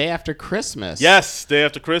day after Christmas. Yes, day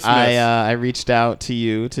after Christmas. I reached out to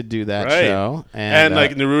you to do that show, and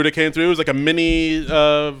like Neruda came through. It was like a mini.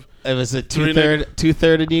 It was a two-third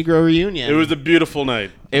Negro reunion. It was a beautiful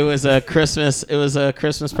night. It was a Christmas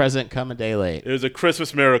present come a day late. It was a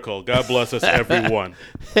Christmas miracle. God bless us, everyone.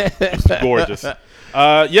 It's gorgeous.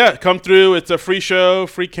 Come through. It's a free show,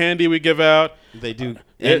 free candy we give out. They do,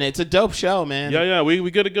 and it's a dope show, man. Yeah.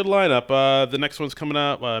 We get a good lineup. The next one's coming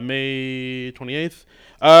out May 28th.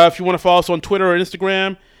 If you want to follow us on Twitter or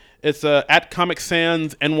Instagram, it's at Comic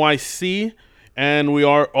Sans NYC. And we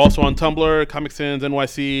are also on Tumblr,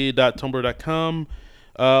 comicsansnyc.tumblr.com.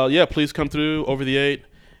 Please come through Over the 8.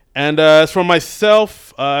 And as for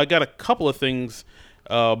myself, I got a couple of things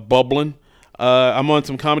bubbling. I'm on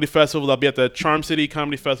some comedy festivals. I'll be at the Charm City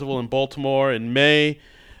Comedy Festival in Baltimore in May,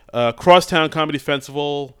 Crosstown Comedy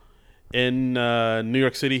Festival in New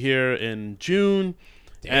York City here in June.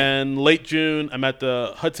 Damn. And late June, I'm at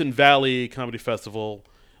the Hudson Valley Comedy Festival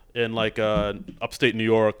in upstate New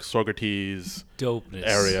York, Saugerties dopeness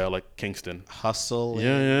area, like Kingston. Hustling.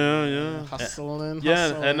 Yeah. Hustling.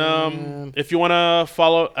 And if you want to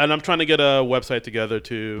follow, and I'm trying to get a website together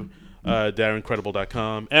too,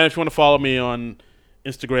 darincredible.com. And if you want to follow me on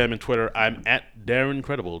Instagram and Twitter, I'm at Darin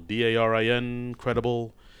Credible, DARIN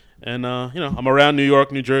Credible. And I'm around New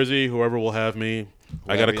York, New Jersey. Whoever will have me.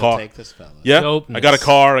 I got a car. Take this fella. Yeah, dopeness. I got a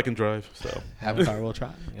car I can drive. So have a car, we'll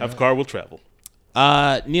try. Have a car, we'll travel.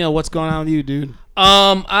 Neil, what's going on with you, dude?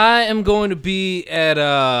 I am going to be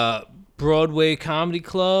at Broadway Comedy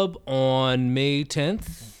Club on May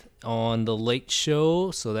 10th on the Late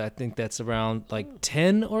Show. So I think that's around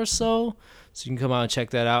 10 or so. So you can come out and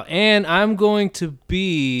check that out. And I'm going to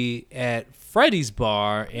be at Freddy's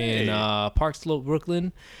Bar in Park Slope,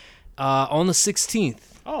 Brooklyn on the 16th.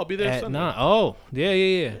 Oh, I'll be there at Sunday. 9. Oh,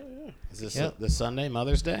 yeah. Is this this Sunday,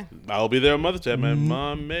 Mother's Day? I'll be there on Mother's Day. My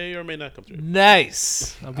mom may or may not come through.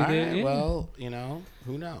 Nice. I'll be All there. right, Yeah. well,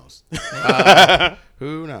 who knows?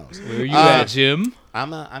 Who knows? Where are you at, Jim?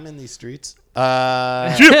 I'm in these streets.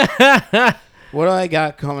 Jim! What do I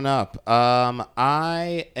got coming up?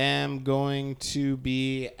 I am going to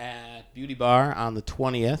be at Beauty Bar on the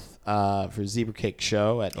 20th for Zebra Cake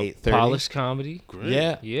Show at 8:30. Polished comedy.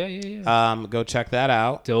 Great. Yeah. Go check that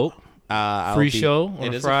out. Dope. Free show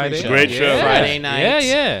on a Friday. Great show. Friday night.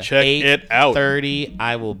 Yeah. Check it out. 8:30.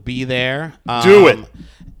 I will be there. Do it.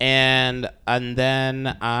 And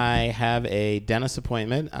then I have a dentist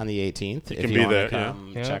appointment on the 18th. You if can you be wanna there.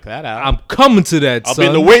 come Yeah. check that out. I'm coming to that, I'll son. be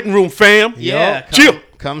in the waiting room, fam. Yeah, Chill.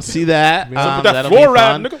 Come see that. Put that That'll floor be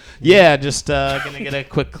right, fun. nigga. Yeah, just gonna get a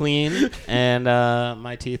quick clean, and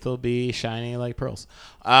my teeth will be shiny like pearls.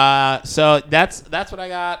 So that's what I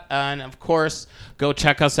got, and of course, go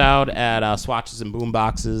check us out at Swatches and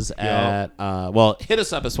Boomboxes hit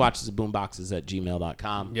us up at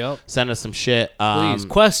swatchesandboomboxes@gmail.com. Yep. Send us some shit. Please,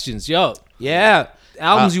 questions, Yeah.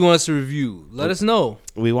 albums you want us to review. Let us know.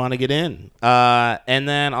 We want to get in. And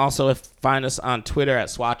then also find us on Twitter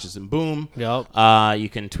at Swatches and Boom. Yep. You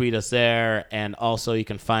can tweet us there, and also you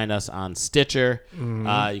can find us on Stitcher.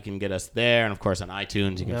 You can get us there, and of course on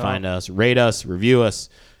iTunes. You can find us, rate us, review us,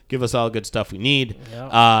 give us all the good stuff we need.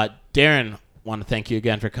 Yep. Darin, want to thank you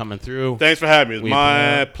again for coming through. Thanks for having me. It was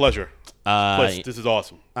my pleasure. This is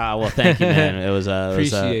awesome. Well, thank you, man. It was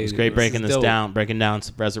Appreciate great it. breaking This is this dope. down, breaking down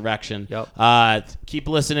some Resurrection. Yep. Keep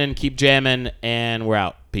listening, keep jamming, and we're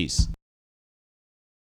out. Peace.